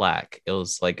then black. It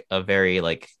was like a very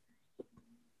like,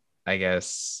 I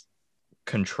guess,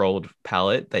 controlled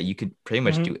palette that you could pretty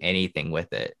much Mm-hmm. do anything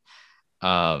with it.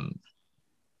 Um,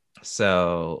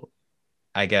 so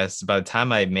I guess by the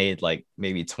time I made like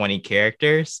maybe 20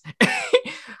 characters,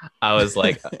 I was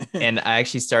like, and I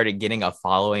actually started getting a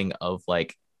following of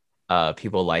like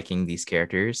people liking these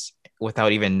characters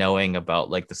without even knowing about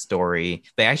like the story.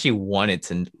 They actually wanted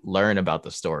to learn about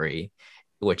the story,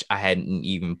 which I hadn't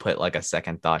even put like a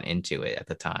second thought into it at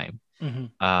the time.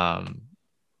 Mm-hmm. Um,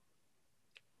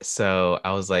 so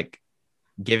I was like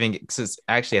giving because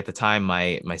actually at the time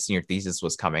my senior thesis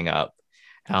was coming up,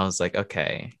 and I was like,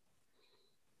 okay,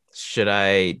 should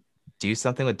I do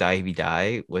something with Dai Bi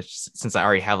Dai, which since I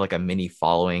already have like a mini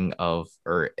following of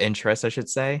or interest, I should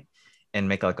say, and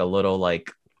make like a little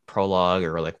like prologue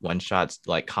or like one shots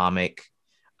like comic.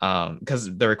 Because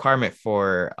the requirement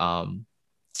for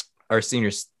our senior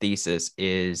thesis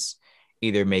is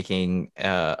either making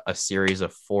a series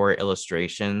of 4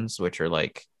 illustrations, which are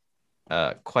like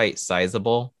quite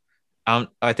sizable.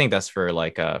 I think that's for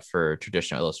like for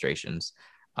traditional illustrations.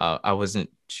 I wasn't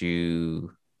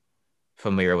too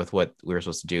familiar with what we were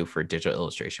supposed to do for digital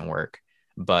illustration work.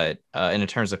 But in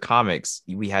terms of comics,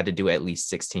 we had to do at least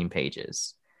 16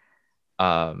 pages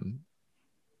um,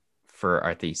 for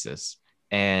our thesis.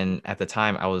 And at the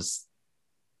time, I was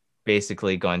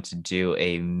basically going to do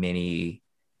a mini,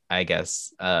 I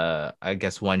guess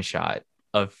one shot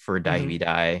of for Dai Mm-hmm. Bi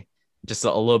Dai, just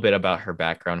a little bit about her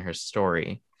background, her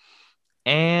story,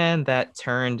 and that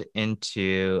turned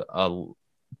into a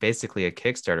basically a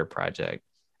Kickstarter project.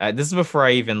 This is before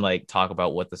I even like talk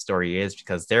about what the story is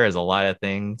because there is a lot of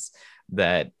things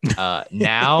that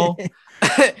now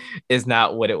is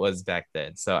not what it was back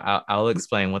then. So I'll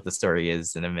explain what the story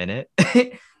is in a minute. Yeah,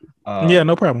 um,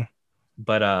 no problem.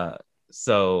 but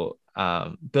so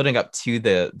building up to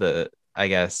the I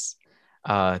guess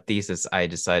thesis, I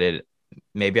decided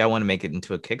maybe I want to make it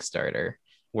into a Kickstarter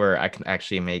where I can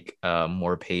actually make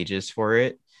more pages for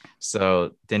it.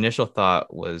 So the initial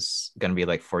thought was going to be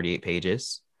like 48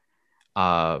 pages,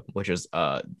 which was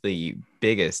the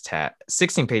biggest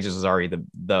 16 pages was already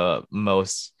the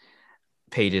most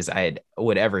pages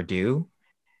would ever do.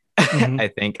 Mm-hmm. I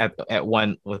think at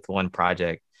one with one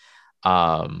project.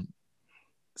 Um,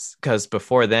 because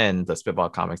before then the Spitball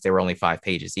comics, they were only 5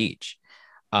 pages each.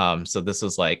 So this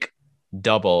was like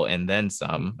double and then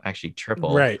some, actually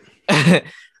triple. Right.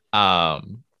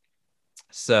 um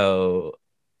so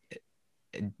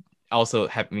also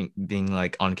having being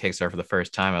like on Kickstarter for the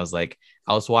first time, I was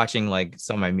watching like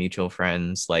some of my mutual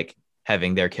friends like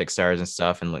having their Kickstarters and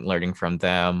stuff, and like learning from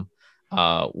them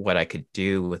what I could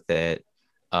do with it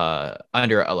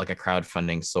under like a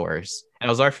crowdfunding source. And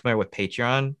I was already familiar with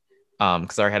Patreon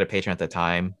because I already had a Patreon at the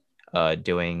time,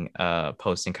 doing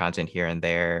posting content here and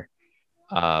there.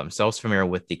 So I was familiar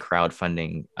with the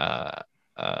crowdfunding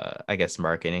I guess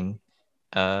marketing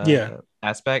Yeah.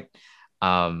 aspect.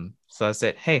 So I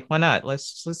said, hey, why not?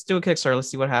 Let's do a Kickstarter. Let's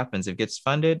see what happens. If it gets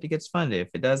funded, it gets funded. If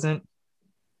it doesn't,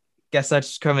 guess I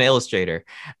just become an illustrator.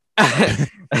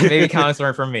 Maybe comics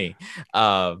weren't for me.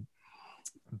 But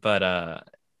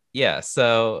yeah,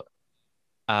 so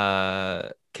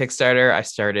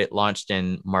Kickstarter, launched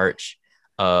in March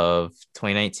of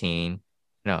 2019.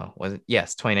 No, was it?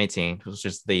 Yes, 2019. It was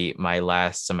just my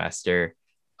last semester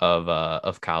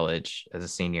of college as a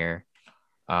senior.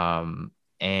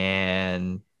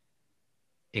 And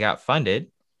it got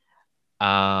funded.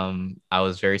 I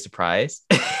was very surprised.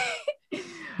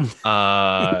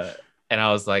 And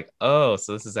I was like, oh,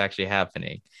 so this is actually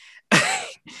happening.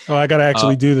 Oh, I gotta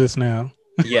actually do this now.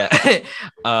 Yeah.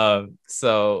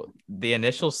 So the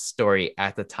initial story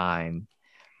at the time,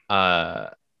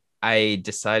 I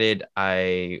decided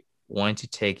I wanted to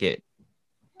take it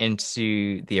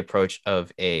into the approach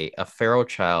of a feral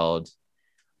child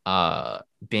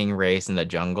being raised in the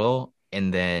jungle,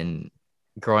 and then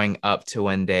growing up to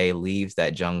one day leaves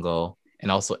that jungle and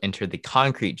also enter the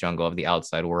concrete jungle of the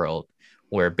outside world,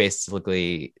 where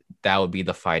basically that would be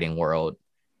the fighting world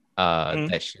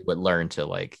that she would learn to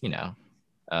like,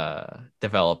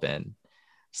 develop in.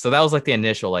 So that was like the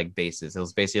initial like basis. It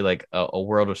was basically like a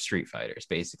world of Street Fighters,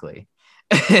 basically.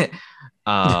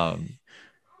 But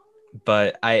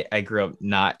I grew up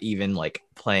not even like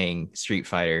playing Street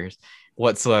Fighters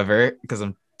whatsoever, because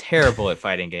I'm terrible at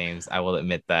fighting games. I will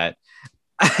admit that.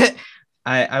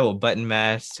 I will button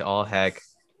mash to all heck,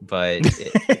 but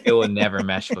it will never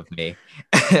mesh with me.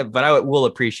 But I will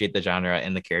appreciate the genre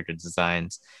and the character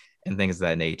designs and things of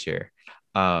that nature.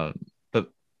 But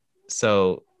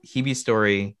so Hibi's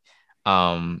story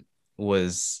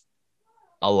was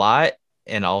a lot,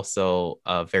 and also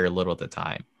very little at the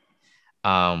time.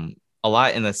 A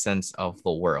lot in the sense of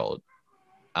the world,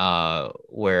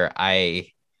 where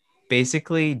I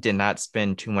basically did not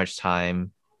spend too much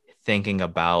time thinking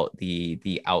about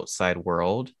the outside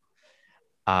world.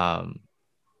 And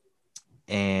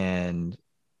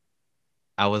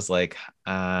I was like,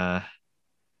 how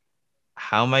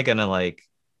am I gonna like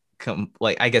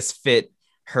I guess fit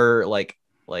her like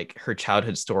her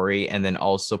childhood story and then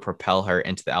also propel her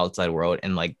into the outside world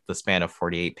in like the span of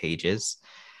 48 pages.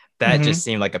 That just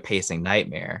seemed like a pacing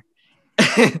nightmare.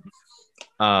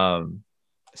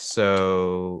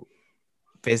 So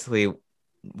basically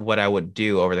what I would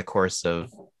do over the course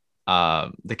of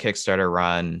the Kickstarter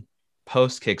run,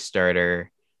 post Kickstarter,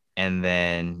 and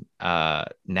then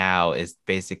now is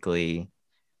basically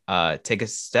take a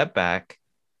step back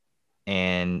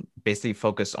and basically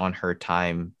focus on her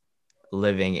time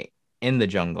living in the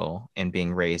jungle and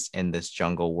being raised in this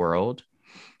jungle world.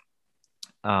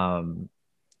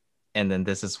 And then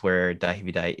this is where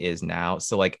Dai is now.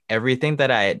 So like everything that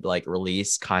I had like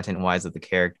released content wise of the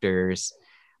characters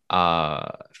for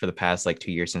the past like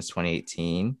 2 years since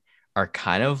 2018 are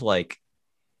kind of like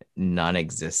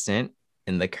non-existent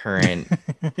in the current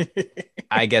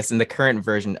I guess in the current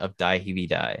version of Dai,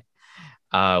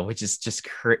 which is just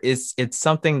it's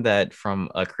something that from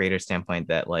a creator standpoint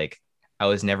that like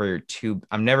I'm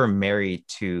never married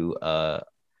to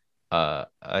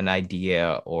an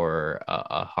idea or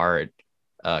a hard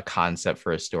concept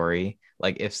for a story.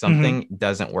 Like if something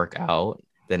doesn't work out,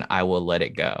 then I will let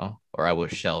it go, or I will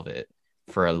shelve it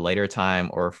for a later time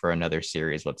or for another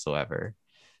series whatsoever.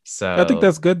 So I think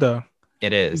that's good though.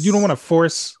 It is. You don't want to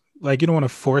force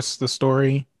the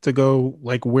story to go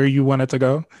like where you want it to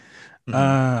go.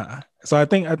 So I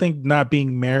think not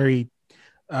being married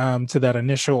to that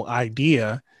initial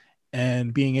idea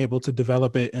and being able to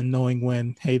develop it and knowing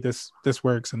when, hey, this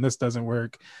works and this doesn't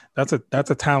work, that's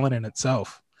a talent in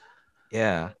itself.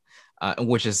 Yeah.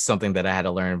 Which is something that I had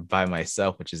to learn by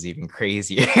myself, which is even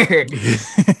crazier.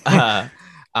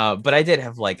 But I did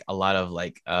have like a lot of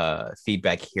like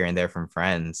feedback here and there from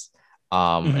friends.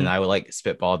 And I would like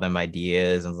spitball them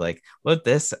ideas and was like, what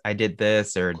this, I did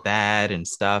this or that and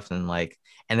stuff. And like,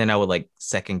 and then I would like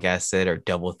second guess it or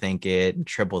double think it and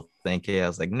triple think it. I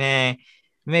was like, nah,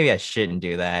 maybe I shouldn't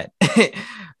do that.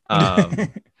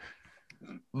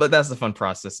 but that's the fun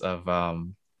process of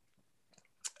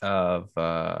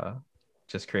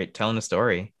just telling a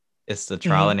story. It's the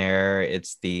trial Mhm. and error.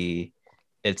 It's the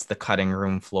cutting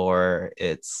room floor.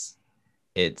 It's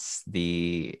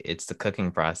the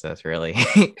cooking process, really.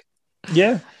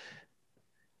 Yeah.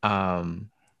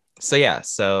 um, so yeah,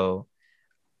 so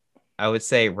I would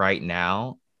say right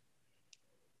now,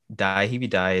 Die He Be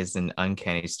Die is an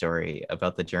uncanny story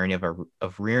about the journey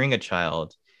of rearing a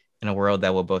child in a world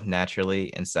that will both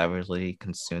naturally and savagely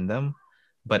consume them,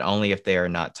 but only if they are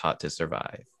not taught to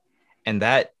survive. And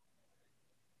that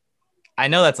I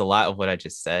know that's a lot of what I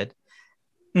just said,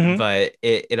 Hmm. but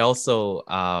it also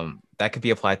that could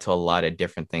be applied to a lot of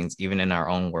different things, even in our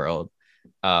own world,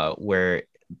 where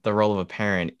the role of a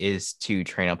parent is to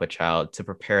train up a child to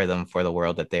prepare them for the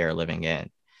world that they are living in.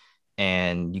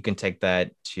 And you can take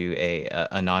that to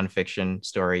a nonfiction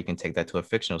story. You can take that to a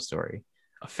fictional story,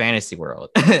 a fantasy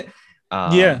world.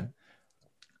 Yeah.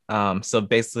 um, so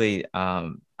basically,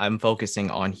 I'm focusing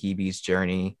on Hebe's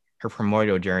journey, her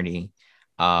primordial journey,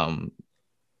 um,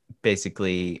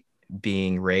 basically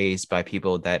being raised by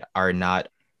people that are not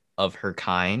of her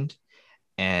kind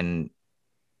and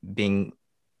being,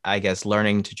 I guess,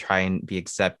 learning to try and be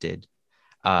accepted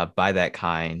by that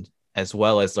kind, as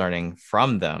well as learning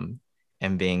from them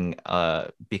and being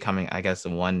becoming, I guess,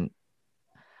 one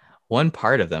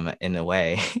part of them in a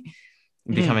way,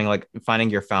 Mm. becoming like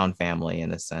finding your found family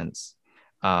in a sense.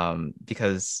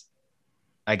 Because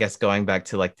I guess going back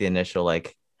to like the initial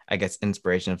like I guess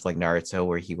inspiration of like Naruto,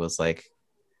 where he was like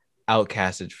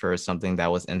outcasted for something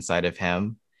that was inside of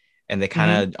him, and they kind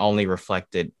Hmm. of only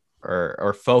reflected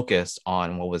or focused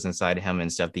on what was inside of him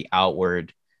instead of the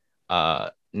outward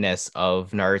ness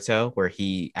of Naruto, where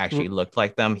he actually looked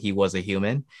like them. He was a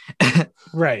human.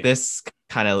 Right. This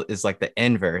kind of is like the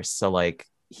inverse. So like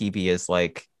Hebe is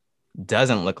like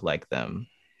doesn't look like them.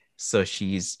 So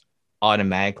she's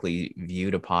automatically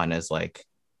viewed upon as like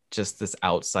just this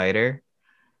outsider.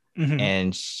 Hmm.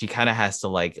 And she kind of has to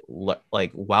like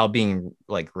while being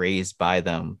like raised by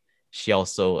them, she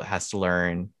also has to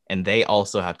learn and they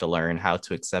also have to learn how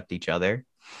to accept each other.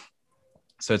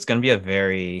 So it's going to be a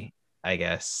very, I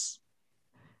guess,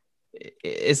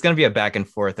 it's going to be a back and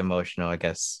forth emotional, I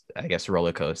guess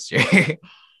roller coaster. I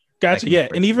Gotcha. can Yeah,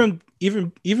 and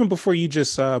foresee. even before you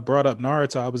just brought up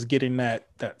Naruto, I was getting that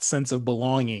sense of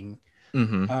belonging,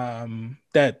 Mm-hmm.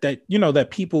 that that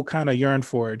people kind of yearn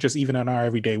for, just even in our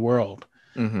everyday world.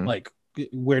 Mm-hmm. Like,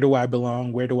 where do I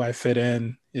belong? Where do I fit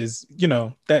in? Is that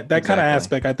kind of Exactly.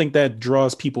 aspect. I think that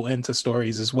draws people into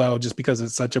stories as well, just because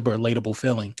it's such a relatable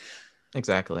feeling.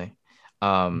 Exactly.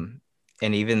 Um,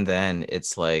 and even then,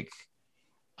 it's like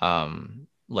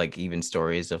even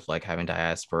stories of like having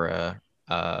diaspora,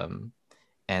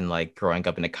 and like growing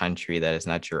up in a country that is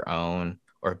not your own,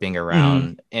 or being Hmm.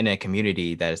 around in a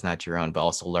community that is not your own, but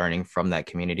also learning from that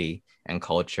community and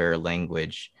culture,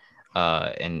 language,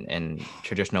 and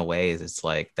traditional ways. It's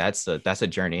like that's a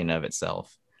journey in of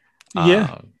itself.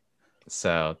 Yeah. Um,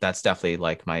 so that's definitely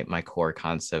like my core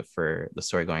concept for the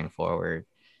story going forward.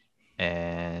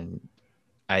 And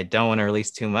I don't want to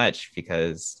release too much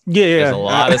because there's a Yeah.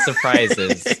 lot of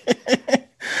surprises.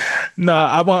 No,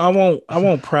 Uh, I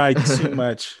won't pry too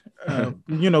much.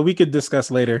 We could discuss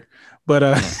later, but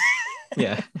yeah,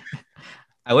 yeah.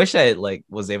 I wish I like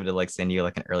was able to like send you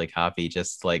like an early copy,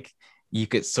 just like you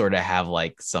could sort of have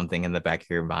like something in the back of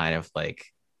your mind of like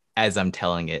as I'm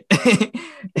telling it.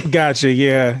 gotcha.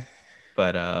 Yeah.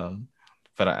 but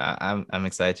I'm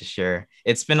excited to share.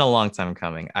 It's been a long time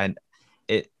coming.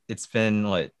 It's been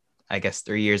what I guess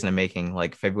 3 years in the making.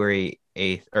 Like February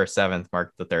 8th or 7th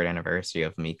marked the third anniversary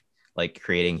of me like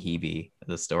creating Hebe,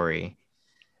 the story.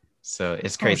 So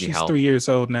it's Oh, crazy she's how 3 years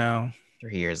old now.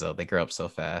 3 years old they grow up so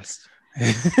fast.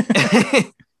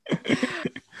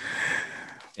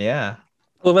 Yeah.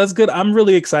 Well, that's good. I'm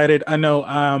really excited. I know.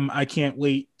 I can't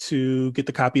wait to get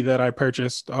the copy that I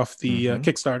purchased off the Mm-hmm.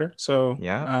 Kickstarter. So,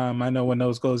 Yeah. I know when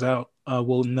those goes out.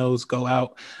 Will those go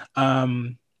out?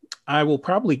 Um, I will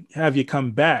probably have you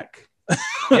come back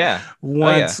Yeah. Oh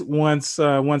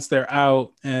yeah. once they're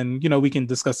out, and we can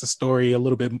discuss the story a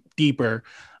little bit deeper.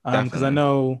 Because I Definitely.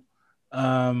 know,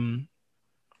 um,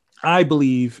 I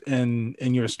believe in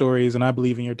your stories, and I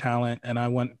believe in your talent, and I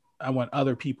want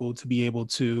other people to be able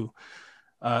to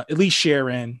at least share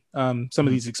in some of Mhm.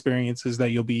 these experiences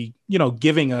that you'll be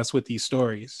giving us with these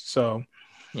stories. So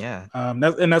Yeah.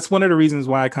 that's one of the reasons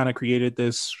why I kind of created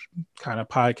this kind of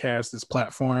podcast, this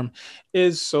platform,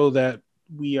 is so that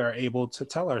we are able to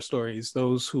tell our stories.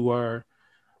 Those who are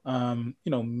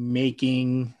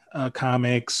making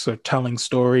comics or telling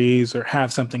stories or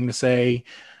have something to say,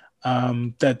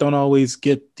 that don't always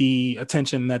get the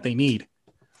attention that they need.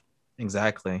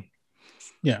 Exactly.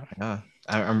 Yeah. Yeah.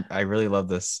 I really love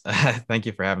this. Thank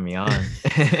you for having me on.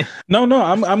 No,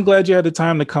 I'm glad you had the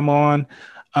time to come on.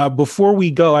 Before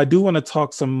we go, I do want to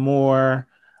talk some more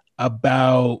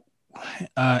about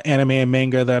anime and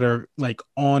manga that are like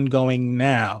ongoing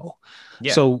now.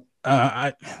 Yeah. So,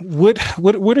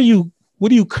 what do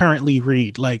you currently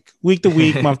read? Like week to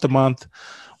week, month to month?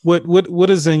 What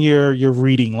is in your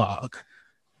reading log?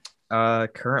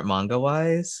 Current manga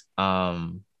wise,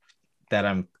 that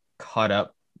I'm caught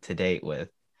up to date with.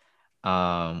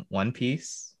 One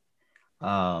Piece,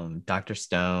 Doctor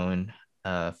Stone,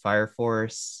 Fire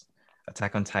Force,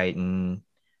 Attack on Titan,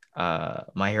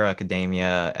 My Hero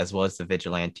Academia, as well as the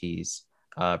Vigilantes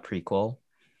prequel.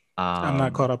 I'm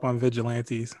not caught Um, up on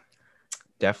Vigilantes.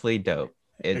 Definitely dope.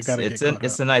 I It's gotta get it's an caught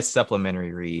it's up. a nice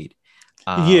supplementary read.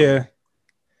 Yeah.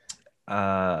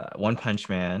 Um, One Punch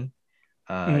Man,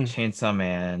 Mm. Chainsaw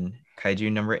Man,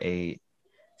 Kaiju number 8,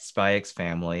 Spy X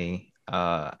Family.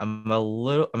 I'm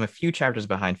a few chapters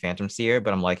behind Phantom Seer,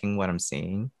 but I'm liking what I'm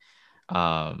seeing.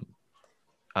 Um,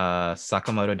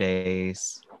 Sakamoto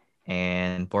Days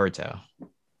and Boruto.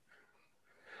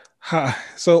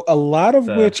 So a lot of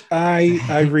The which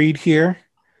I read here.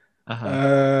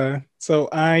 uh-huh. So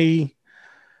I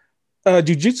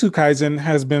Jujutsu Kaisen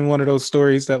has been one of those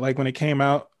stories that like when it came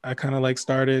out, I kind of like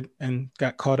started and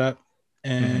got caught up,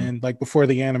 Hmm. and like before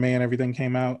the anime and everything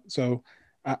came out. So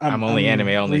I'm only anime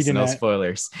I'm only, so reading no that.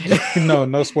 spoilers.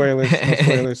 No spoilers, no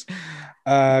spoilers.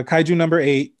 Kaiju number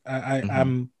 8. Hmm.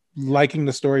 I'm liking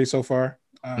the story so far.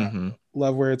 Hmm.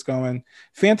 Love where it's going.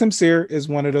 Phantom Seer is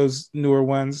one of those newer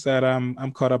ones that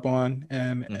I'm caught up on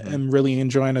and Hmm. am really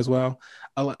enjoying as well.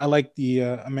 I like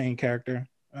the main character,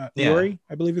 Yeah. Iori,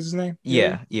 I believe is his name. Iori.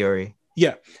 Yeah. Iori.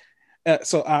 Yeah.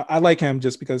 So I like him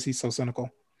just because he's so cynical.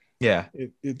 Yeah.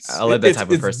 It, I love that type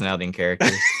of it's personality in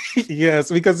characters.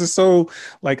 yes, because it's so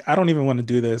like I don't even want to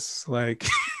do this. Like,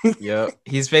 Yep.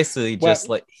 He's basically what? just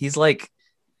like he's like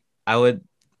I would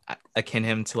akin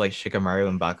him to like Shikamaru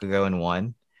and Bakugo in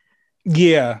one.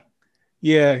 Yeah,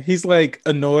 yeah. He's like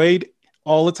annoyed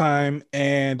all the time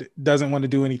and doesn't want to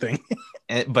do anything.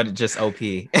 But just OP.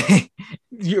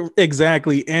 You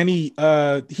exactly. And he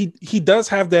does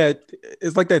have that.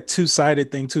 It's like that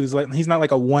two-sided thing too. It's like he's not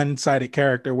like a one-sided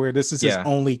character where this is his Yeah,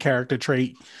 only character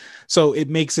trait. So it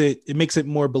makes it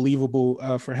more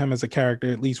believable for him as a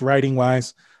character, at least writing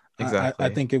wise. I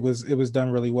exactly. think it was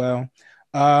done really well.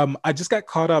 I just got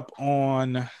caught up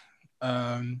on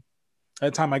um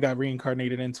that time I got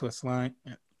reincarnated into a slime,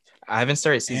 I haven't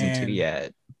started season 2 and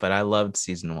yet, but I loved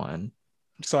season 1.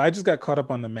 so I just got caught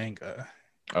up on the manga.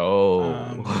 No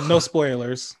Oh.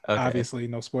 spoilers, Okay. obviously,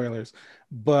 no spoilers.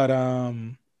 But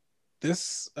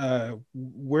this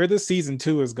where the season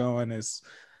 2 is going is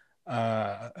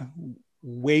uh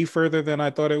way further than I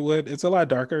thought it would. It's a lot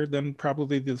darker than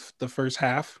probably the first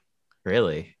half.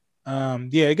 Really?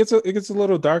 Yeah, it gets a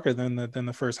little darker than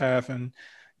the first half, and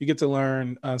you get to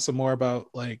learn some more about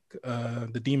like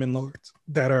the demon lords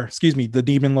that are the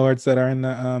demon lords that are in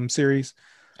the series.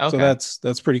 So Okay.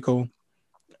 that's pretty cool.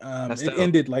 That's It dope.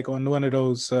 ended like on one of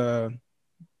those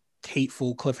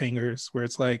hateful cliffhangers where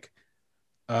it's like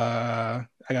I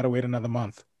gotta wait another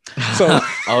month. So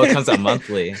Oh, it comes out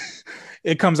monthly.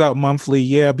 it comes out monthly,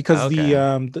 yeah, because Okay.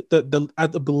 the I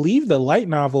believe the light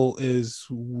novel is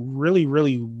really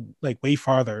like way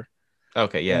farther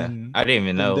Okay, yeah. than I didn't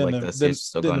even than know than like the the series than was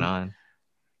still than going the on.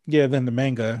 yeah than the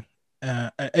manga.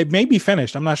 It may be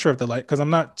finished. I'm not sure if the light because I'm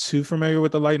not too familiar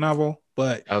with the light novel,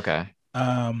 but Okay.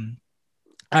 um,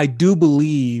 I do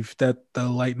believe that the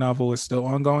light novel is still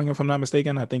ongoing. If I'm not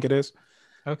mistaken, I think it is.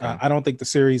 Okay. I don't think the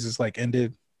series is like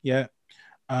ended yet.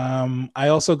 I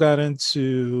also got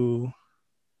into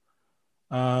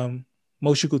um,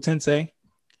 Moshiku Tensei,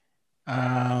 That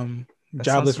sounds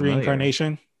Jobless familiar.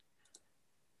 Reincarnation.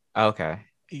 Okay.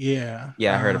 Yeah,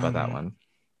 Yeah, I heard about that one.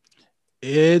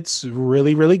 it's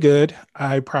really good.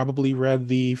 I probably read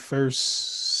the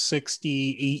first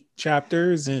 68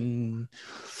 chapters in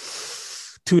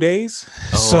 2 days.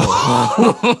 So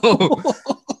Oh.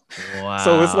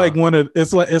 so it's like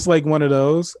Wow. it's like one of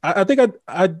those. I think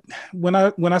I when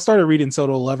I started reading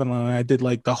Solo Leveling, I did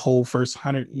like the whole first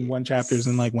 101 chapters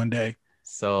in Yes. like one day.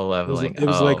 So It was leveling. it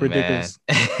was Oh like man. ridiculous.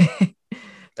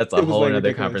 That's a It was whole like nother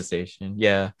ridiculous. conversation.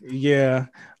 Yeah. Yeah.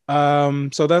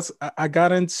 So that's I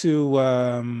got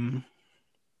into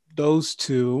those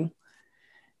two,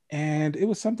 and it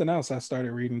was something else I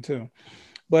started reading too.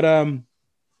 But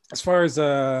as far as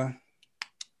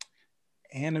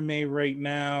anime right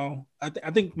now, I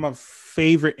think my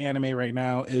favorite anime right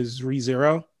now is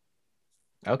ReZero.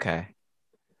 Okay.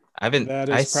 I haven't That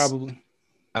I is s- probably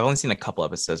I've only seen a couple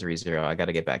episodes of ReZero. I got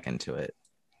to get back into it.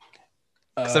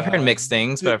 Because I've heard mixed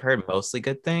things, but d- I've heard mostly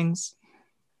good things.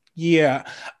 yeah,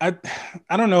 I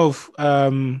I don't know if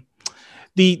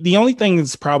the only thing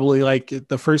is probably like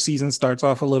the first season starts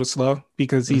off a little slow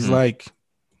because he's Hmm. like,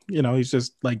 he's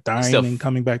just like He's still, dying and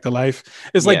coming back to life.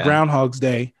 It's like yeah, Groundhog's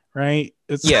Day, right?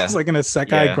 It's yeah, like an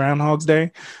isekai yeah, Groundhog's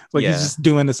Day. Like he's yeah. just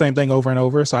doing the same thing over and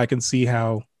over. So I can see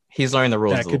how He's learning the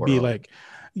rules that of the could be world. like,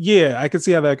 yeah, I could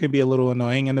see how that could be a little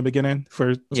annoying in the beginning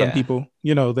for some Yeah, people.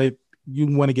 You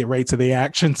want to get right to the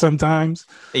action sometimes.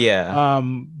 yeah.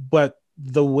 But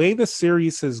the way the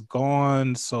series has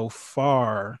gone so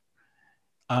far,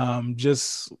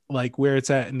 just like where it's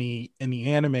at in the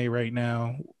anime right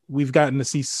now, we've gotten to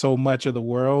see so much of the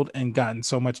world and gotten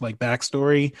so much like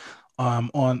backstory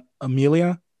on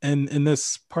Amelia in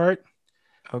this part.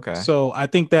 Okay. So I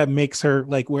think that makes her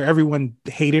like where everyone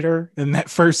hated her in that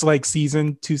first like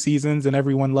season, 2 seasons, and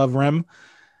everyone loved Rem.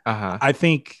 Uh-huh. I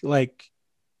think like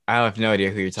I have no idea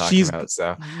who you're talking she's about,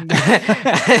 so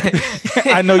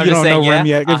I know I'm you just don't know saying, Rem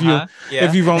yeah, yet uh-huh, if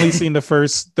yeah, you've only seen the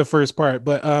first part,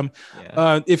 but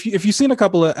yeah. if you've seen a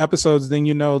couple of episodes, then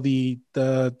you know the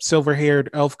silver haired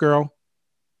elf girl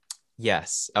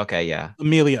Yes. Okay, yeah.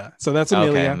 Amelia. So that's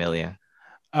Okay, Amelia.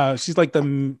 Amelia. She's like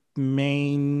the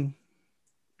main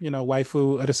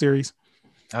waifu of the series,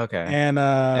 Okay. and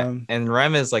And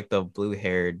Rem is like the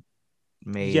blue-haired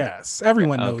maid. yes,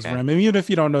 everyone knows Okay. Rem. And even if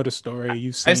you don't know the story,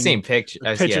 you've I've seen seen pictures.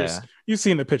 the pictures. Yeah. You've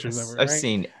seen the pictures of her, I've right?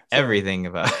 seen So everything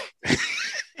about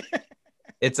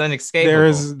it's there unescapable.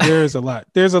 is there is a lot.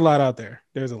 There's a lot out there.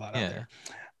 There's a lot out Yeah.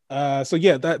 there. So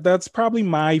yeah, that's probably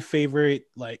my favorite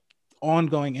like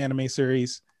ongoing anime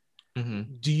series. Hmm.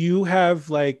 Do you have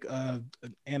like an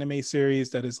anime series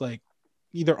that is like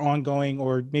either ongoing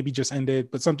or maybe just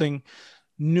ended, but something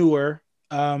newer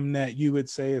that you would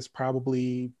say is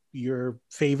probably your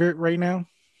favorite right now?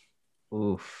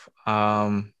 Oof.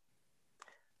 I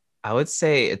would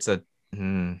say it's a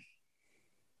hmm.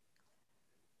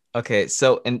 Okay,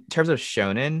 so in terms of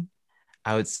shonen,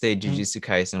 I would say Mhm. Jujutsu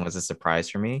Kaisen was a surprise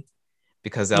for me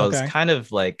because I was Okay. kind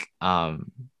of like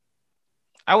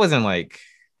I wasn't like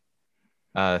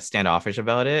standoffish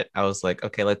about it. I was like,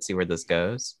 okay, let's see where this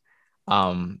goes.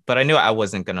 But I knew I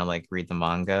wasn't gonna like read the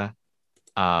manga.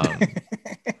 Um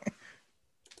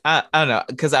I don't know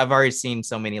because I've already seen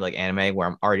so many like anime where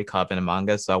I'm already caught up in a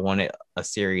manga, so I wanted a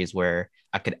series where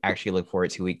I could actually look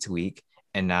forward to week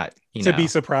and not, To be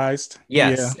surprised. Yeah.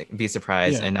 yes, be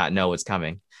surprised Yeah. and not know what's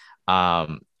coming.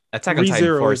 Um, Attack on Titan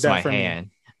ReZero is forced that my for me.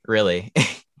 hand, really.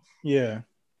 Yeah.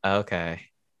 Okay.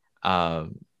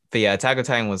 Um, but yeah, Attack on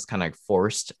Titan was kind of like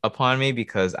forced upon me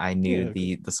because I knew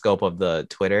Yeah. the scope of the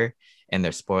Twitter and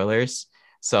their spoilers.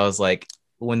 So I was like,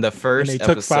 when the And they first took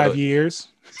episode 5 years.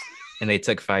 and they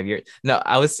took 5 years. No,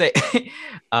 I would say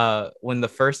when the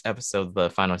first episode of the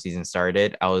final season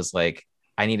started, I was like,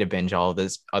 I need to binge all of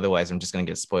this, otherwise I'm just gonna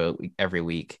get spoiled every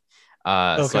week.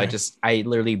 So Okay. I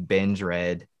literally binge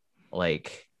read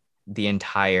like the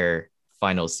entire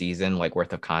final season like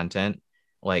worth of content.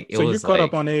 Like it So you're was caught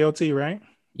up like on AOT, right?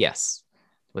 yes,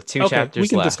 with two Okay. We chapters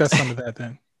can discuss left. some of that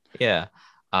then. Yeah.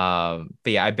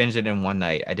 But yeah, I binged it in one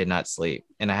night. I did not sleep,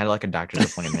 and I had like a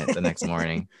doctor's appointment the next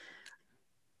morning.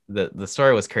 The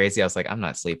story was crazy. I was like, I'm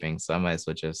not sleeping, so I might as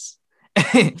well just.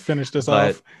 Finish this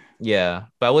But off. yeah,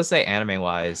 but I would say anime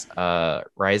wise,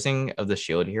 Rising of the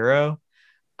Shield Hero,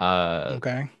 uh,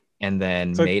 Okay. and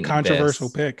then It's a Made in controversial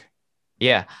Abyss. pick.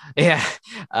 Yeah, yeah.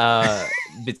 Uh,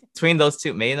 between those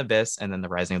two, Made in Abyss and then the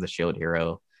Rising of the Shield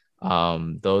Hero,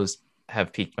 those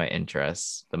have piqued my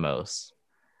interest the most.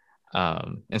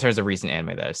 In terms of recent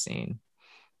anime that I've seen.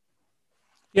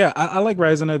 Yeah, I like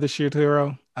Rising of the Shield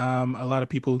Hero. A lot of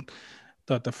people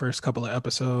thought the first couple of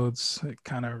episodes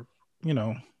kind of, you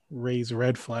know, raised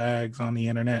red flags on the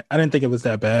internet. I didn't think it was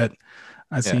that bad.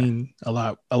 I Yeah, seen a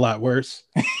lot worse,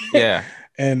 yeah.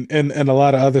 and a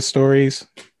lot of other stories.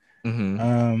 Mm-hmm.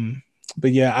 Um,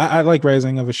 but yeah, I like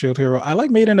Rising of a Shield Hero. I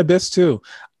like Made in Abyss too.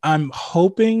 I'm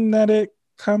hoping that it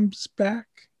comes back.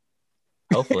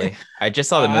 Hopefully, I just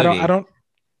saw the I movie. don't.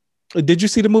 Did you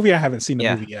see the movie? I haven't seen the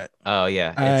Yeah. movie yet. Oh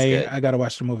yeah, it's good. I gotta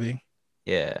watch the movie.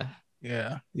 Yeah.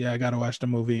 Yeah, I gotta watch the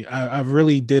movie. I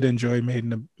really did enjoy Made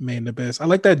in Abyss. I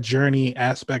like that journey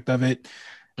aspect of it,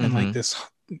 and like Mm-hmm. this.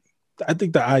 I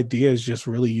think the idea is just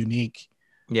really unique.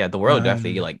 Yeah, the world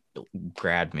definitely Um, like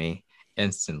grabbed me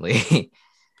instantly.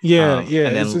 yeah, And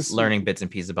it's then just learning bits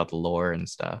and pieces about the lore and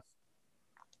stuff.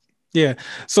 yeah.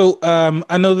 So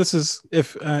I know this is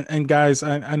if and guys,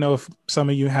 I know if some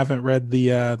of you haven't read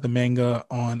the manga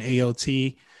on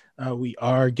AOT, we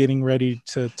are getting ready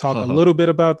to talk a little bit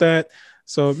about that.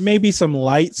 So maybe some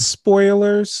light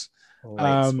spoilers.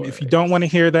 Light If you don't spoilers. want to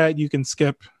hear that, you can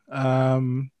skip.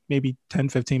 maybe 10,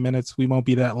 15 minutes. We won't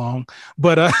be that long,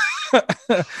 but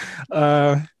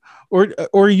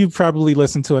or you probably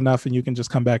listen to enough and you can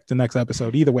just come back to the next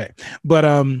episode. Either way, but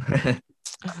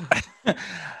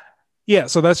yeah.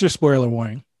 So that's your spoiler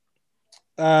warning.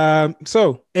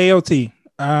 So AOT.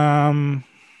 Aaron.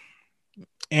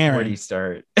 Where do you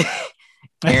start?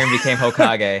 Aaron became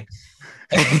Hokage.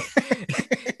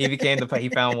 He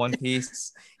found One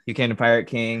Piece. He became the Pirate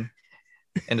King.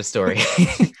 End of story.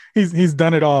 he's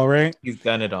done it all, right? He's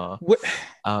done it all.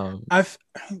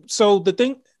 So the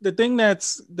thing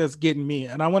that's getting me,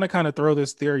 and I want to kind of throw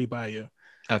this theory by you.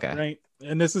 Okay. Right.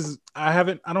 And this is I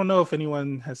don't know if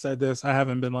anyone has said this. I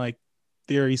haven't been like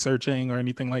theory searching or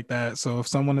anything like that. So if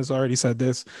someone has already said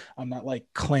this, I'm not like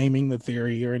claiming the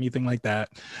theory or anything like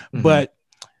that. Mm-hmm. But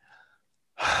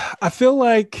I feel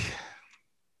like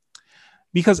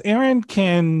because Eren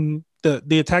can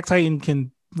the Attack Titan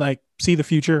can like see the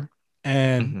future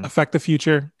and affect the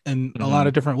future in a lot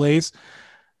of different ways.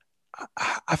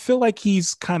 I feel like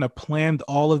he's kind of planned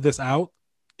all of this out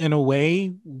in a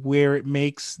way where it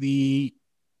makes the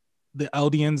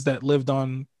Eldians that lived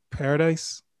on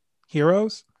Paradise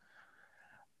heroes.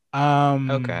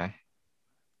 Okay.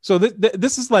 So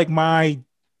this is like my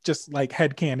just like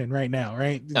headcanon right now,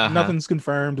 right? Nothing's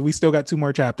confirmed. We still got 2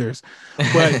 more chapters,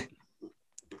 but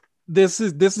this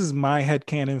is my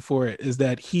headcanon for it, is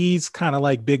that he's kind of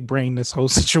like big brain this whole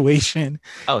situation.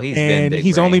 Oh,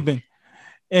 he's only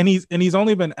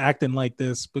been acting like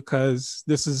this because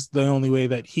this is the only way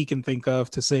that he can think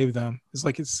of to save them. It's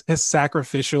like his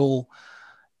sacrificial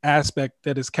aspect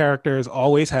that his character has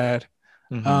always had.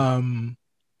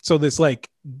 So this like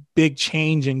big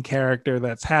change in character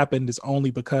that's happened is only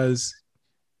because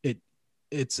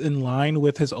it's in line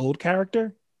with his old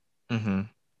character.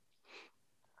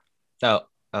 So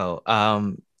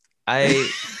I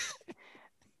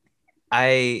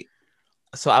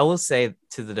will say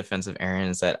to the defense of Eren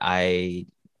is that I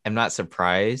am not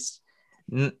surprised.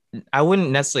 I wouldn't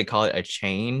necessarily call it a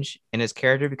change in his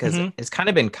character because it's kind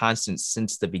of been constant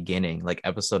since the beginning, like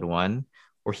episode 1,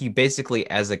 where he basically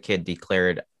as a kid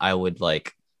declared, I would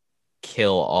like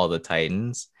kill all the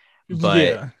Titans.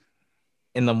 But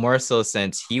in the more so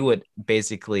sense, he would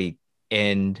basically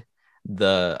end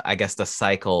the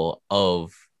cycle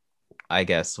of,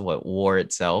 what war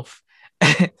itself,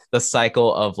 the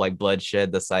cycle of like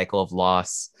bloodshed, the cycle of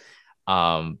loss,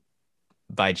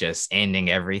 by just ending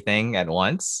everything at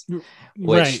once,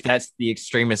 which that's the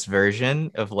extremist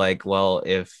version of like, well,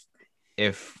 if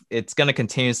it's going to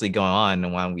continuously go on,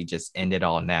 then why don't we just end it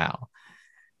all now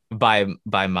by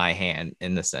my hand,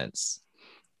 in the sense.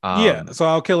 So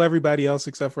I'll kill everybody else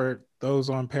except for those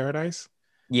on Paradise.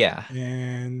 Yeah.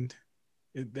 And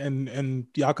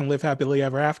y'all can live happily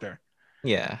ever after.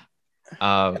 Yeah.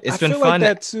 It's been fun like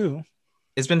that too.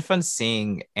 It's been fun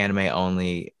seeing anime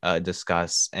only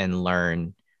discuss and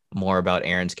learn more about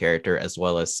Eren's character, as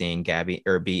well as seeing Gabi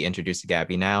or be introduced to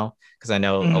Gabi now, because I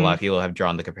know a lot of people have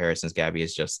drawn the comparisons. Gabi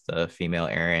is just the female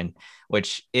Eren,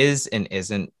 which is and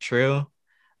isn't true.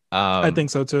 I think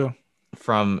so too.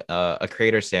 From a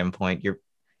creator standpoint,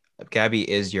 Gabi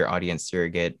is your audience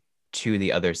surrogate to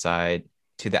the other side,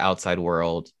 to the outside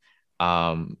world,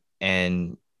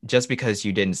 and just because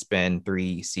you didn't spend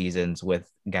 3 seasons with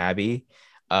Gabi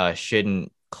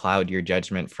shouldn't cloud your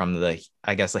judgment from the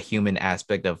human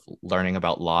aspect of learning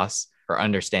about loss or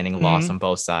understanding loss on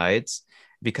both sides,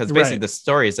 because basically the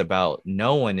story is about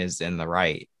no one is in the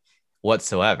right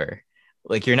whatsoever.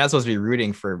 Like, you're not supposed to be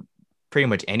rooting for pretty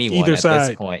much anyone either at side.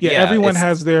 this point. Yeah, everyone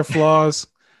has their flaws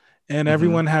and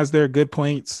everyone has their good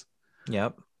points.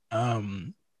 Yep.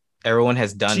 Everyone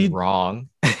has done wrong.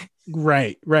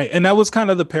 Right. And that was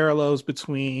kind of the parallels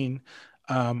between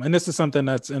and this is something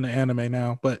that's in the anime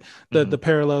now, but the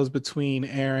parallels between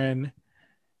Eren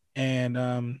and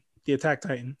the Attack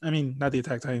Titan. I mean, not the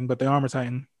Attack Titan, but the Armor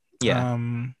Titan. Yeah.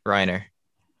 Reiner.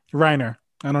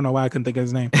 I don't know why I couldn't think of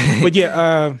his name. But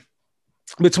yeah,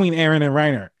 between Eren and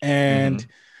Reiner. And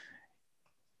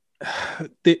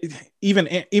even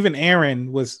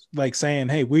Eren was like saying,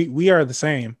 hey, we are the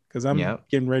same, because I'm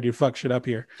getting ready to fuck shit up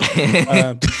here.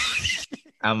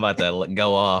 I'm about to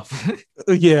go off.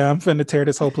 Yeah, I'm finna tear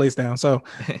this whole place down. So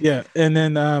yeah, and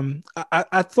then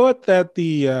I thought that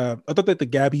the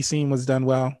Gabi scene was done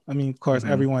well. I mean, of course,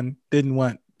 everyone didn't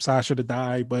want Sasha to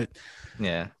die, but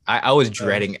yeah, I was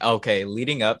dreading. Okay,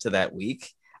 leading up to that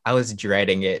week, I was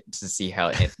dreading it to see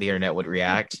how the internet would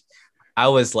react. I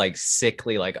was like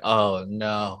sickly, like, oh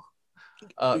no,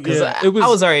 because it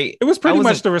was pretty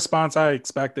much the response I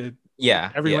expected.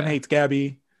 Yeah, everyone hates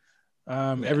Gabi.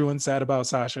 Everyone's sad about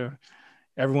Sasha.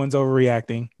 Everyone's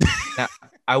overreacting. Now,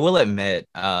 I will admit,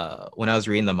 when I was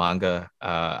reading the manga,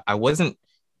 I wasn't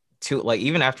too like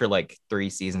even after like 3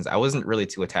 seasons, I wasn't really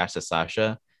too attached to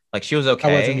Sasha. Like she was I wasn't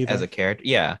okay as either. a character,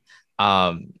 yeah.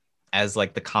 As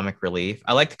like the comic relief,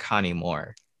 I liked Connie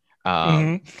more.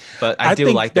 Hmm. But I I do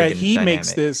think like their that he makes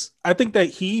dynamic. this. I think that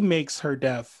he makes her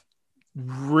death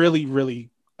really, really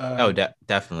Oh,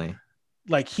 definitely.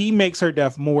 like he makes her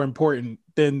death more important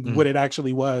than Mhm. what it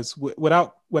actually was.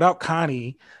 Without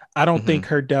Connie, I don't think Mhm.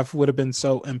 her death would have been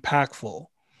so impactful.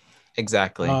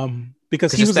 Exactly. Because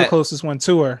Because he just was the that, closest one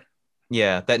to her.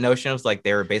 yeah, that notion of like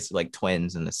they were basically like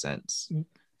twins in a sense.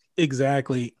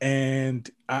 Exactly. And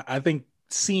I think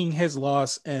seeing his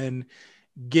loss and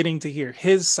getting to hear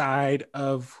his side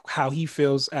of how he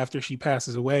feels after she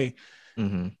passes away,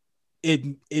 Hmm.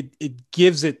 it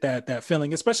gives it that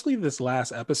feeling, especially this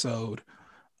last episode,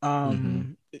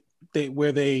 Hmm.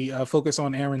 where they focus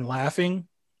on Aaron laughing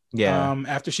Yeah.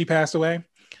 after she passed away.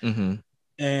 Hmm.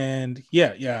 And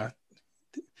yeah,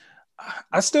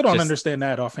 I still don't Just understand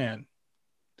that offhand.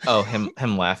 oh, him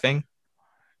laughing.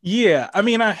 Yeah, I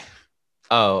mean,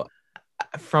 Oh,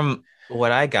 from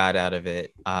what I got out of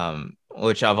it,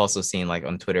 which I've also seen like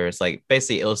on Twitter, it's like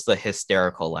basically it was the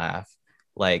hysterical laugh.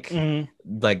 Like mm,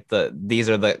 these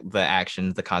are the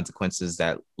actions, the consequences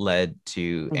that led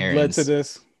to led to Aaron's,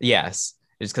 this. yes.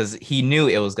 Just because he knew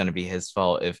it was gonna be his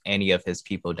fault if any of his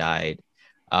people died.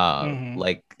 Hmm.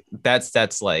 Like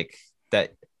that's like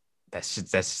that that's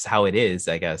just how it is,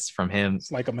 I guess, from him.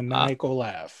 It's like a Uh maniacal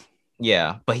laugh.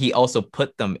 yeah, but he also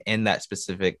put them in that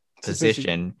specific Suspicion.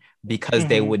 position because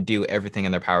they Hmm. would do everything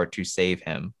in their power to save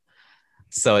him.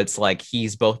 So it's like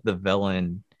he's both the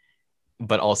villain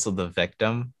but also the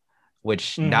victim,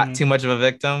 which not Hmm. too much of a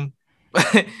victim.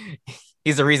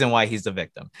 He's the reason why he's the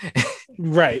victim.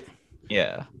 Right.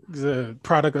 Yeah, The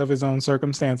product of his own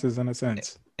circumstances, in a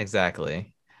sense.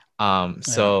 exactly. Yeah.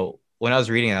 So when I was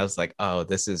reading it, I was like, oh,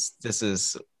 this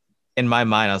is in my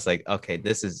mind, I was like, okay,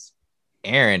 this is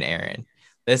Aaron.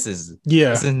 This is Yeah.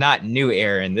 this is not new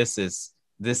Aaron. This is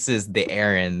the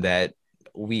Aaron that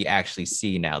we actually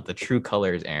see now. The true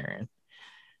colors Aaron.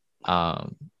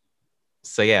 Um,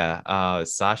 so yeah,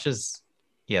 Sasha's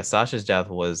death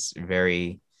was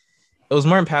very, it was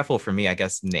more impactful for me, I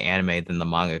guess, in the anime than the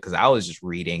manga, because I was just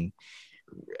reading,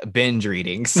 binge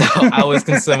reading. So I was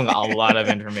consuming a lot of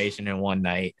information in one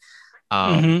night.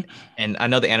 Um, Hmm. and I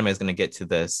know the anime is going to get to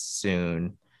this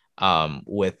soon,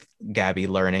 with Gabby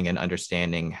learning and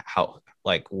understanding how,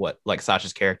 like, what, like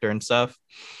Sasha's character and stuff.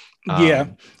 Yeah,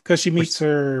 Um, because she which, meets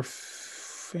her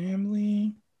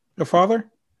family, her father.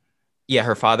 yeah,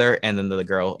 her father and then the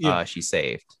girl Yeah. she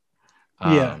saved,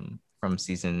 Yeah. from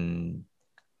season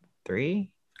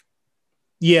 3.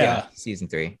 Yeah, Yeah. season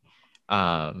 3.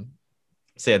 Um,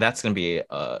 so yeah, that's going to be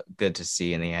good to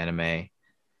see in the anime.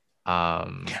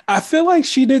 I feel like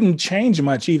she didn't change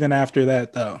much even after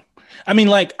that, though. I mean,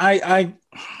 like I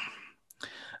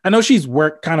know she's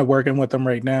kind of working with them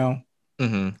right now,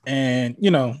 mhm, and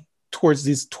towards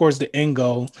the end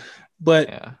goal, but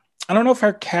yeah. I don't know if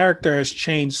her character has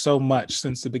changed so much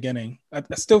since the beginning. I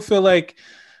still feel like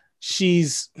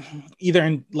she's either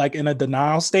in a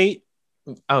denial state,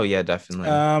 Oh yeah, definitely.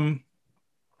 um,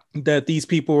 that these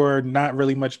people are not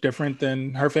really much different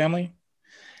than her family,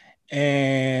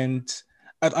 and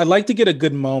I'd like to get a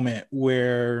good moment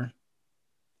where,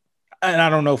 and I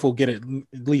don't know if we'll get it,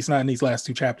 at least not in these last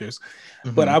 2 chapters,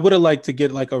 but I Mhm. would have liked to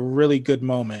get like a really good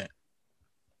moment.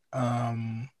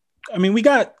 Um, I mean, we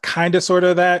got kind of sort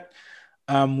of that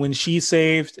when she's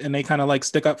saved and they kind of like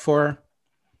stick up for her,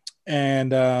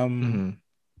 and Mhm.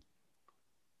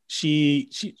 she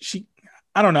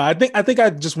I don't know. I think I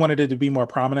just wanted it to be more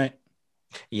prominent.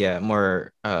 Yeah,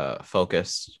 more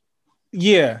focused.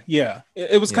 Yeah.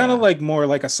 It was kind of Yeah. like more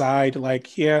like a side,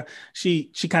 like yeah,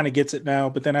 she kind of gets it now,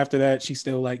 but then after that, she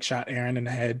still like shot Aaron in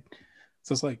the head.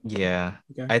 So it's like Yeah.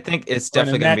 okay, I think it's or in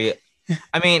the definitely going to neck. be,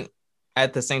 I mean,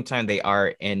 at the same time they are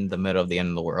in the middle of the end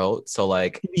of the world. So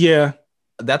like Yeah,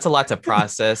 that's a lot to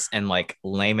process and like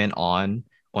layman on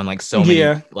when like so many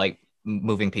yeah. like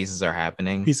moving pieces are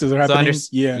happening. Pieces are So under happening.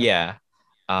 Yeah, yeah.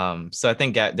 So I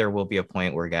think there will be a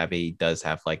point where Gabby does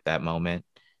have like that moment.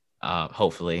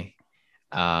 Hopefully.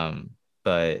 Um,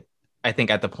 but I think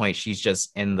at the point she's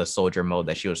just in the soldier mode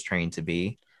that she was trained to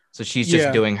be. So she's just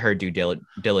yeah, doing her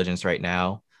diligence right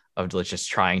now of just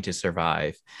trying to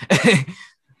survive.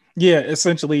 yeah.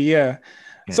 Essentially, yeah.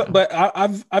 So, Yeah.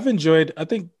 but I've enjoyed. I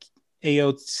think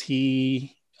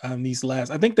AOT these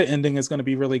last. I think the ending is going to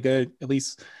be really good. At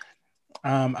least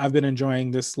I've been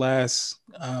enjoying this last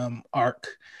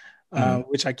arc, Mhm.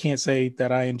 which I can't say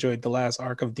that I enjoyed the last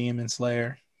arc of Demon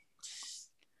Slayer.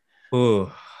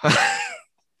 Ooh.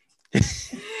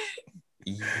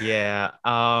 Yeah.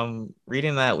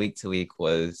 Reading that week to week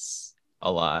was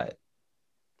a lot.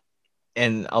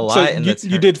 And a So lot in the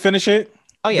you did finish it,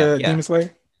 Oh yeah, the yeah. Demon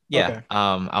Slayer? Yeah.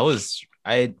 Okay.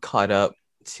 I had caught up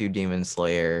to Demon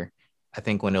Slayer, I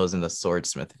think when it was in the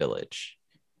Swordsmith Village.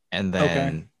 And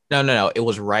Okay. then no, it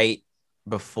was right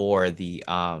before they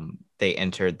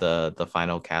entered the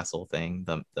final castle thing,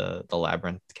 the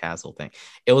labyrinth castle thing.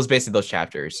 It was basically those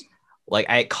chapters. Like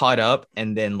I caught up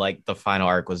and then like the final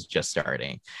arc was just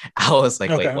starting. I was like,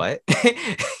 wait, Okay. what?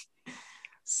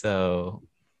 So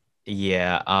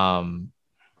yeah,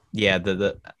 yeah,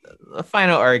 the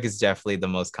final arc is definitely the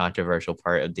most controversial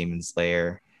part of Demon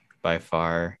Slayer by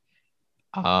far.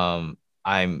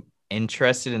 I'm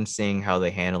interested in seeing how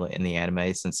they handle it in the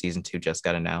anime since season 2 just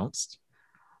got announced.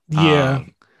 Yeah.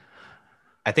 Um,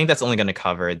 I think that's only going to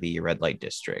cover the red light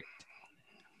district.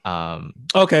 Um,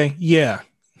 Okay. Yeah.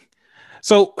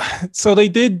 So so they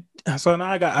did. So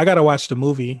now I gotta watch the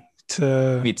movie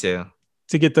Me too.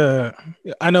 to get the.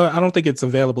 I know I don't think it's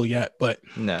available yet, but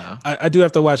No. I do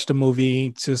have to watch the movie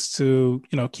just to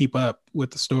keep up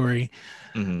with the story.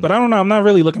 Hmm. But I don't know. I'm not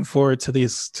really looking forward to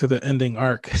the ending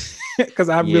arc because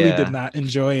I really did Yeah. not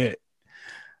enjoy it.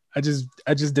 I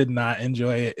just did not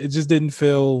enjoy it. It just didn't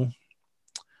feel.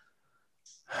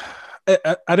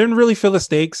 I didn't really feel the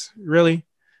stakes really.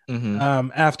 Hmm.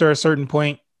 After a certain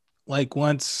point, like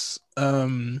once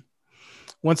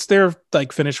they're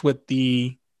like finished with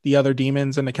the other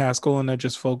demons in the castle and they're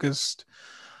just focused,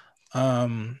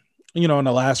 um, on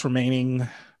the last remaining,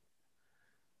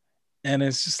 and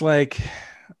it's just like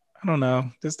I don't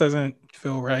know, this doesn't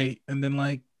feel right. And then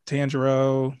like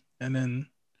Tanjiro, and then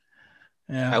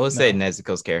yeah, I would say no,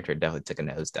 Nezuko's character definitely took a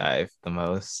nosedive the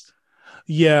most.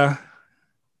 yeah,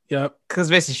 yep, Because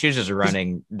basically she was just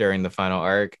running during the final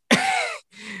arc.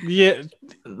 yeah,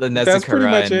 The that's Nezuko pretty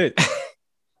much run. it.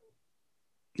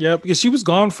 Yeah, because she was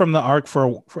gone from the arc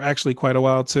for actually quite a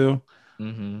while too.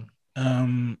 Hmm.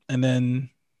 And then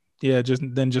yeah, just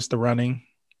the running.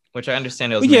 Which I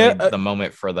understand it was But yeah, mainly the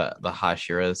moment for the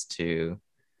Hashiras to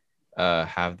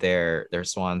have their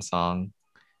swan song.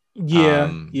 yeah,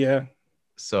 Um, yeah,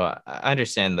 so I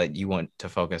understand that you want to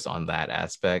focus on that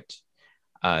aspect.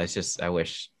 It's just I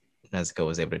wish Nezuko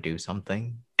was able to do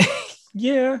something.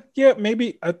 yeah.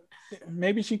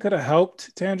 Maybe she could have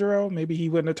helped Tanjiro. Maybe he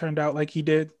wouldn't have turned out like he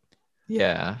did.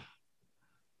 Yeah,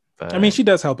 I mean, but she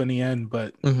does help in the end,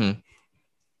 but mhm.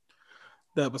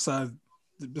 that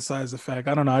besides the fact,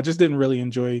 I don't know. I just didn't really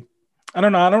enjoy. I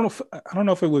don't know. I don't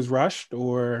know if it was rushed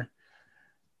or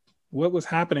what was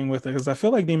happening with it because I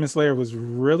feel like Demon Slayer was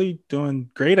really doing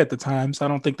great at the time. So I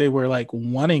don't think they were like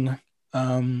wanting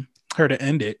her to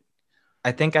end it.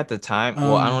 I think at the time,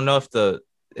 well, I Um, don't know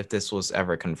if this was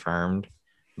ever confirmed,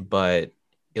 but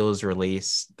it was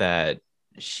released that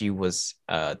she was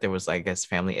there was I guess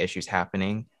family issues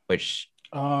happening,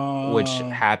 uh,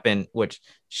 which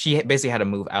she basically had to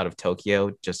move out of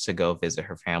Tokyo just to go visit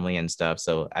her family and stuff.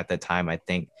 So at the time, I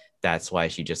think that's why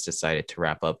she just decided to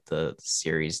wrap up the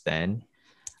series then.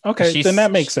 Because okay, then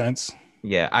that makes sense.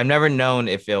 yeah, I've never known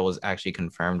if it was actually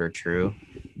confirmed or true,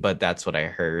 but that's what I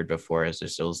heard before. Is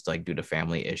just it was like due to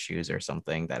family issues or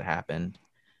something that happened.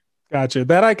 Gotcha.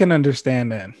 That I can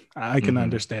understand. Then I can Hmm.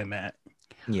 understand that.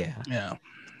 Yeah, Yeah,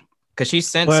 because she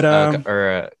since but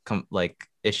like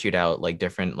issued out like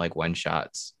different like one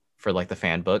shots for like the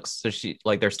fan books. So she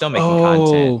like they're still making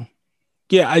content. oh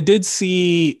yeah, I did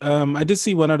see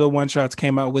one of the one shots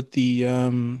came out with the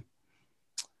um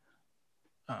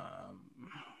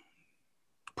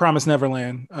Promise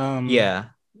Neverland. Yeah.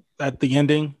 At the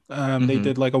ending, they Hmm.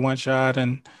 did like a one shot,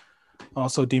 and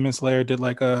also Demon Slayer did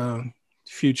like a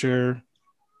future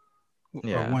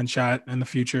Yeah. one shot in the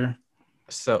future.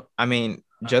 So I mean,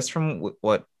 just from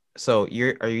what so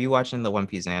are you watching the One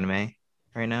Piece anime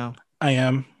right now? I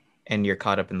am, And you're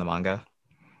caught up in the manga?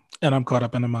 and I'm caught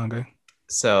up in the manga.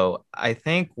 So I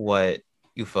think what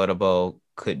Ufotable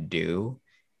could do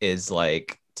is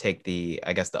like take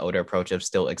I guess, the Oda approach of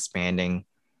still expanding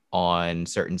on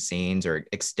certain scenes or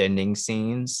extending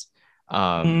scenes,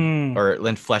 Mm, or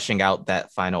then fleshing out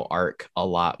that final arc a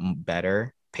lot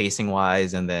better, pacing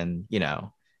wise, and then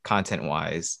content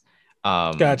wise.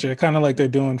 Um, gotcha. Kind of like they're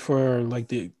doing for like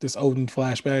this Odin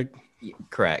flashback.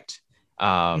 Correct.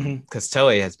 Mhm. Because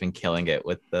Toei has been killing it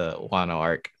with the Wano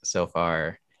arc so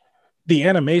far. The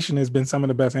animation has been some of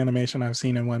the best animation I've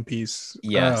seen in One Piece,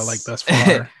 like Yes. thus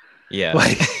far. Yeah.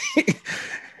 Like,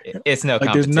 It's no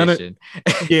like there's none of competition.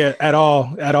 yeah at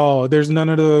all. There's none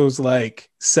of those like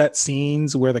set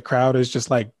scenes where the crowd is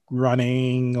just like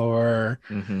running or.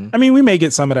 Hmm. I mean, we may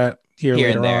get some of that here here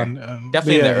and later there. on.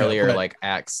 Definitely in the Yeah, earlier but like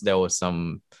acts, there was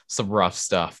some rough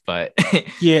stuff, but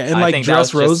yeah, and I like think that was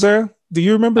Dress just Rosa. Do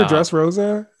you remember uh Dress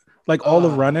Rosa? Like all the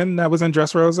uh running that was in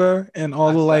Dress Rosa and all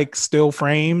I the st- like still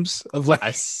frames of like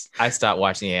I stopped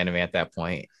watching the anime at that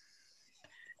point.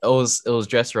 It was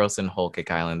Dressrosa and Whole Cake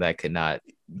Island that could not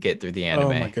get through the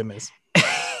oh my anime. goodness.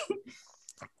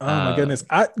 Oh my uh goodness.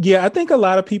 I think a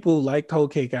lot of people liked Whole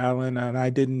Cake Island and I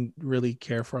didn't really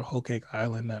care for Whole Cake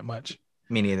Island that much.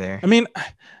 Me neither. I mean,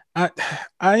 I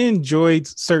I enjoyed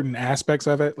certain aspects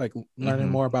of it, like learning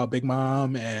Hmm. more about Big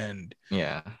Mom and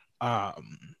Yeah.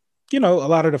 um a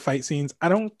lot of the fight scenes. I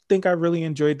don't think I really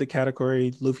enjoyed the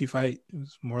category Luffy fight. It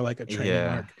was more like a training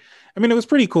Yeah. arc. I mean, it was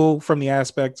pretty cool from the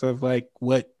aspects of like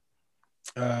what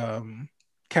um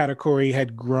category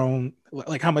had grown,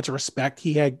 like how much respect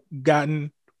he had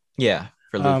gotten Yeah.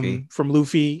 For Luffy. from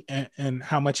Luffy and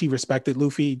how much he respected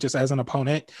Luffy just as an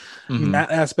opponent. I mean, Hmm.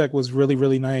 that aspect was really,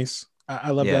 really nice.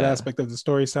 I love that Yeah. aspect of the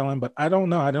storytelling, but I don't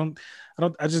know.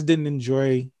 I just didn't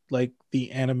enjoy like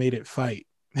the animated fight.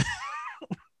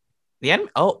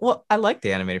 Oh well, I like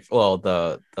the animated. Well,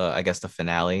 the I guess the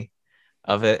finale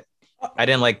of it. I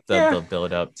didn't like Yeah, the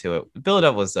build up to it. The build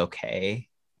up was okay,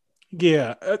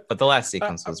 yeah. but the last Uh,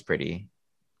 sequence was pretty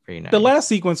the last nice.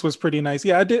 sequence was pretty nice.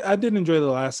 Yeah, I did enjoy the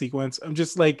last sequence. I'm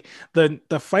just like the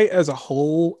fight as a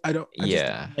whole. I just Yeah.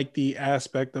 didn't like the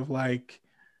aspect of like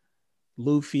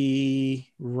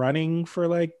Luffy running for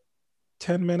like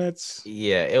 10 minutes.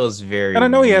 Yeah, it was And very I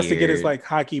know he has to get his weird. like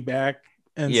hockey back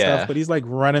and stuff, Yeah. but he's like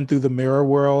running through the mirror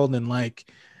world and like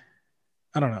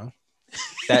I don't know.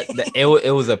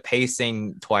 It was a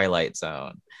pacing Twilight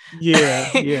Zone. Yeah,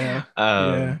 yeah,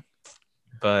 yeah. um,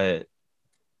 but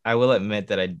I will admit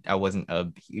that I wasn't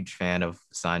a huge fan of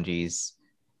Sanji's,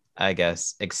 I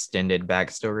guess, extended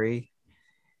backstory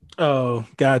Oh,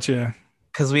 gotcha.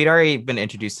 because we'd already been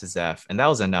introduced to Zeph, and that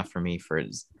was enough for me for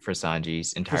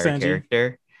Sanji's For entire Sanji.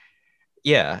 character.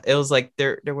 Yeah, it was like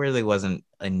there really wasn't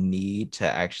a need to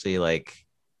actually like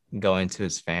go into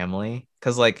his family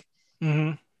because like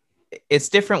Hmm. it's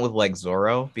different with like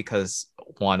Zoro because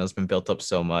Wano's been built up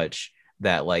so much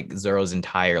that like Zoro's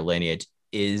entire lineage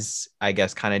is, I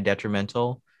guess, kind of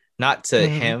detrimental, not to Hmm.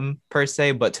 him per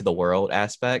se, but to the world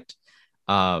aspect.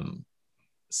 Um,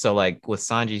 so like with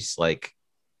Sanji's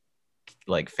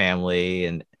like family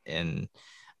and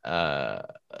uh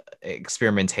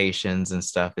experimentations and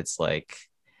stuff, it's like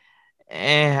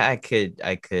I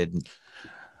could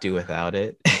do without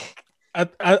it.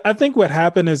 I think what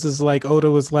happened is like Oda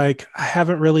was like, I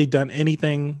haven't really done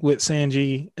anything with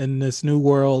Sanji in this new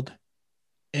world,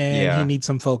 and he Yeah, needs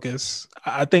some focus.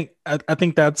 I think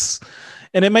that's,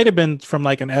 and it might have been from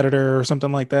like an editor or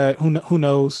something like that. Who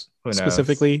knows who knows?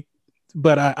 specifically,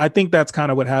 but I think that's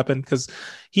kind of what happened because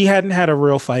he hadn't had a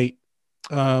real fight,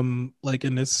 like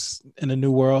in the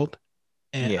new world,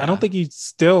 and I don't Yeah, think he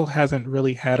still hasn't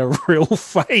really had a real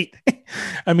fight.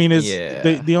 I mean, it's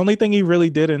yeah. the only thing he really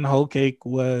did in Whole Cake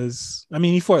was, I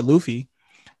mean, he fought Luffy.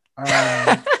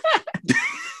 Um,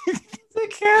 The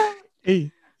cat.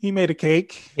 he made a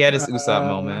cake. He had his Usopp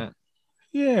moment.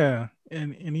 Yeah,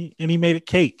 and he made a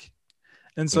cake,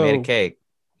 and He made a so cake.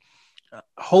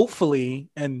 hopefully,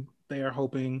 and they are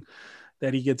hoping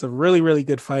that he gets a really really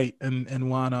good fight in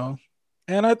Wano,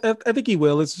 and I think he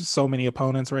will. It's just so many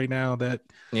opponents right now that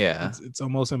Yeah, it's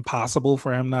almost impossible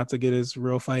for him not to get his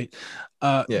real fight.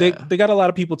 yeah, They got a lot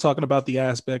of people talking about the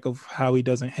aspect of how he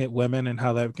doesn't hit women and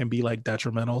how that can be like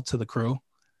detrimental to the crew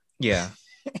yeah,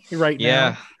 right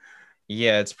yeah, now.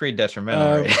 yeah. It's pretty detrimental,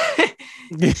 Uh, right?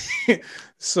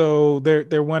 so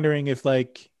they're wondering if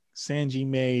like Sanji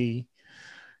may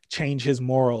change his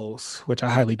morals, which I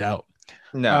highly doubt.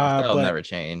 No, that'll But never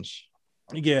change.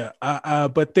 yeah,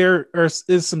 but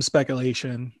is some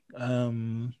speculation.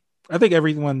 I think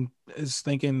everyone is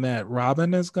thinking that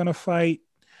Robin is gonna fight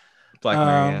Black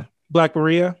Maria, Black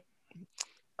Maria.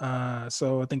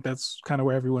 So I think that's kind of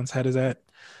where everyone's head is at,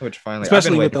 which finally I've been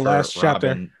especially with waiting the for last chapter.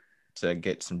 Robin to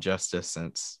get some justice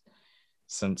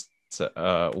since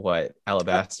what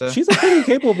Alabasta. She's a pretty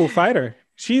capable fighter.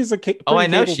 She's a Oh, I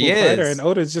pretty know she capable fighter, and is.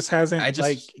 Otis just I hasn't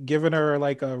like just given her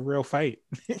like a real fight.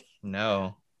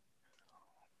 no.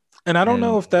 And And I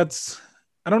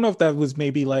don't know if that was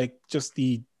maybe like just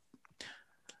the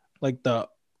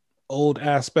old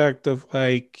aspect of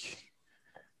like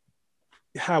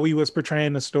how he was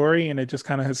portraying the story, and it just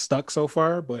kind of has stuck so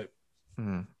far. But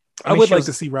hmm. I I mean, would like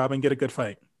to see Robin get a good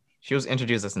fight. she was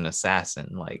introduced as an assassin.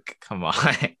 Like, come on.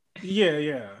 Yeah,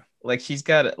 yeah. Like she's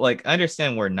got like I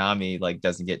understand where Nami like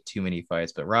doesn't get too many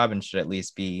fights, but Robin should at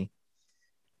least be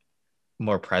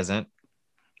more present.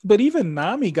 But even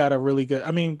Nami got a really good.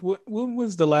 I mean, when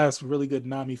was the last really good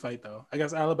Nami fight though? I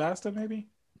guess Alabasta maybe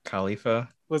Khalifa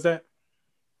was that.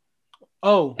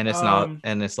 Oh, and it's not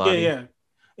in this yeah, lobby. yeah,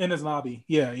 in his lobby,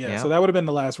 yeah, yeah. So Yep. that would have been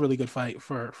the last really good fight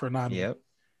for Nami. Yep.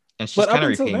 And she's But up kind of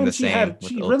until repeating then, the same with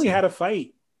she really had ulti. a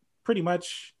fight pretty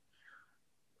much,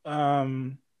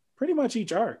 um, pretty much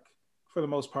each arc for the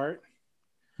most part.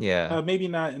 Yeah. Maybe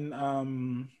not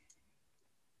in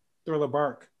Thriller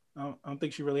Bark. I don't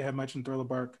think she really had much in Thriller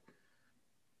Bark.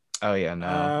 Oh yeah, no.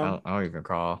 Um, I don't even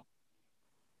recall.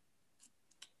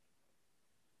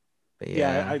 But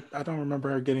yeah, yeah. I don't remember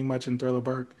her getting much in Thriller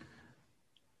Bark.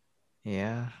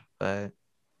 Yeah. But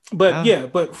But uh yeah,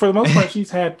 but for the most part,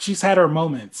 she's had her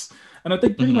moments, and I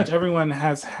think pretty mhm. much everyone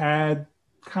has had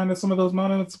kind of some of those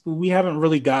moments. But we haven't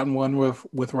really gotten one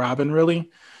with Robin really.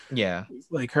 Yeah.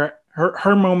 Like her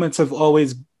moments have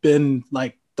always been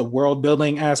like the world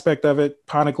building aspect of it,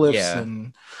 poneglyphs, Yeah.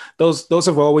 and those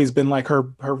have always been like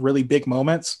her really big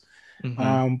moments.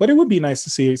 Hmm. But it would be nice to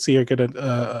see her get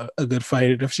a good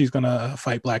fight if she's gonna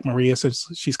fight Black Maria, since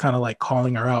she's kind of like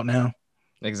calling her out now.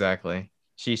 Exactly.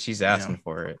 She's Yeah. asking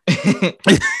for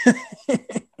it.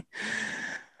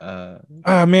 uh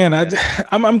Oh man, yeah.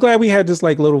 I'm glad we had this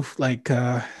like little like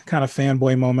kind of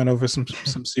fanboy moment over some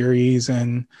series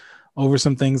and over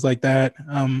some things like that.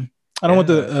 I don't want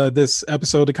the Yeah. this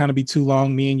episode to kind of be too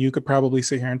long. Me and you could probably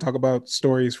sit here and talk about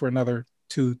stories for another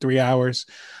 2-3 hours.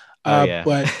 Oh yeah.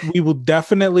 But we will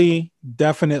definitely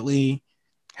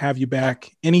have you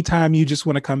back anytime you just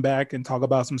want to come back and talk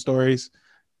about some stories.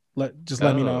 Let me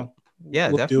Oh know. yeah,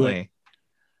 We'll do it. definitely.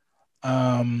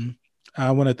 Um,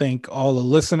 I want to thank all the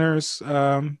listeners,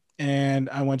 and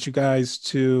I want you guys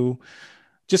to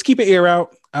just keep an ear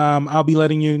out. I'll be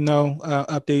letting you know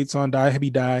updates on Die Heavy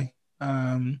Die.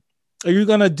 Are you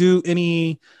gonna do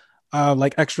any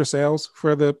like extra sales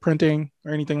for the printing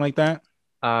or anything like that?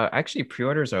 Actually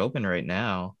pre-orders are open right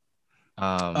now.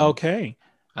 Um Okay.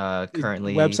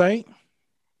 Currently, Website.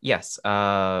 yes,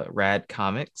 Rad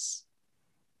Comics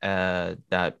dot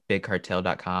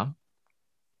bigcartel.com,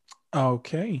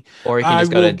 Okay. or you can I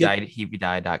just go will to get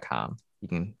diehebydie.com. You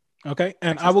can okay,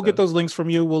 and I access will get those. those links from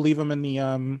you. We'll leave them in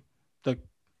the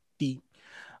the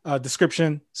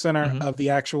description center Hmm. of the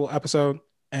actual episode.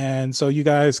 And so you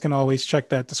guys can always check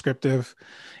that descriptive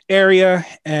area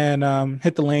and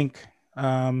hit the link,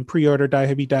 pre-order Die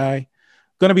Heavy Die.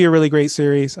 Going to be a really great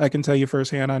series. I can tell you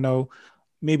firsthand. I know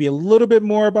maybe a little bit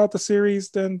more about the series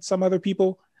than some other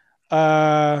people.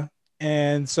 Uh,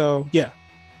 and so, yeah,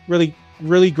 really,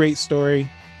 really great story.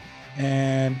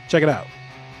 And check it out.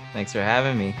 Thanks for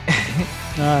having me.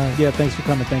 Yeah, thanks for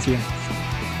coming. Thank you.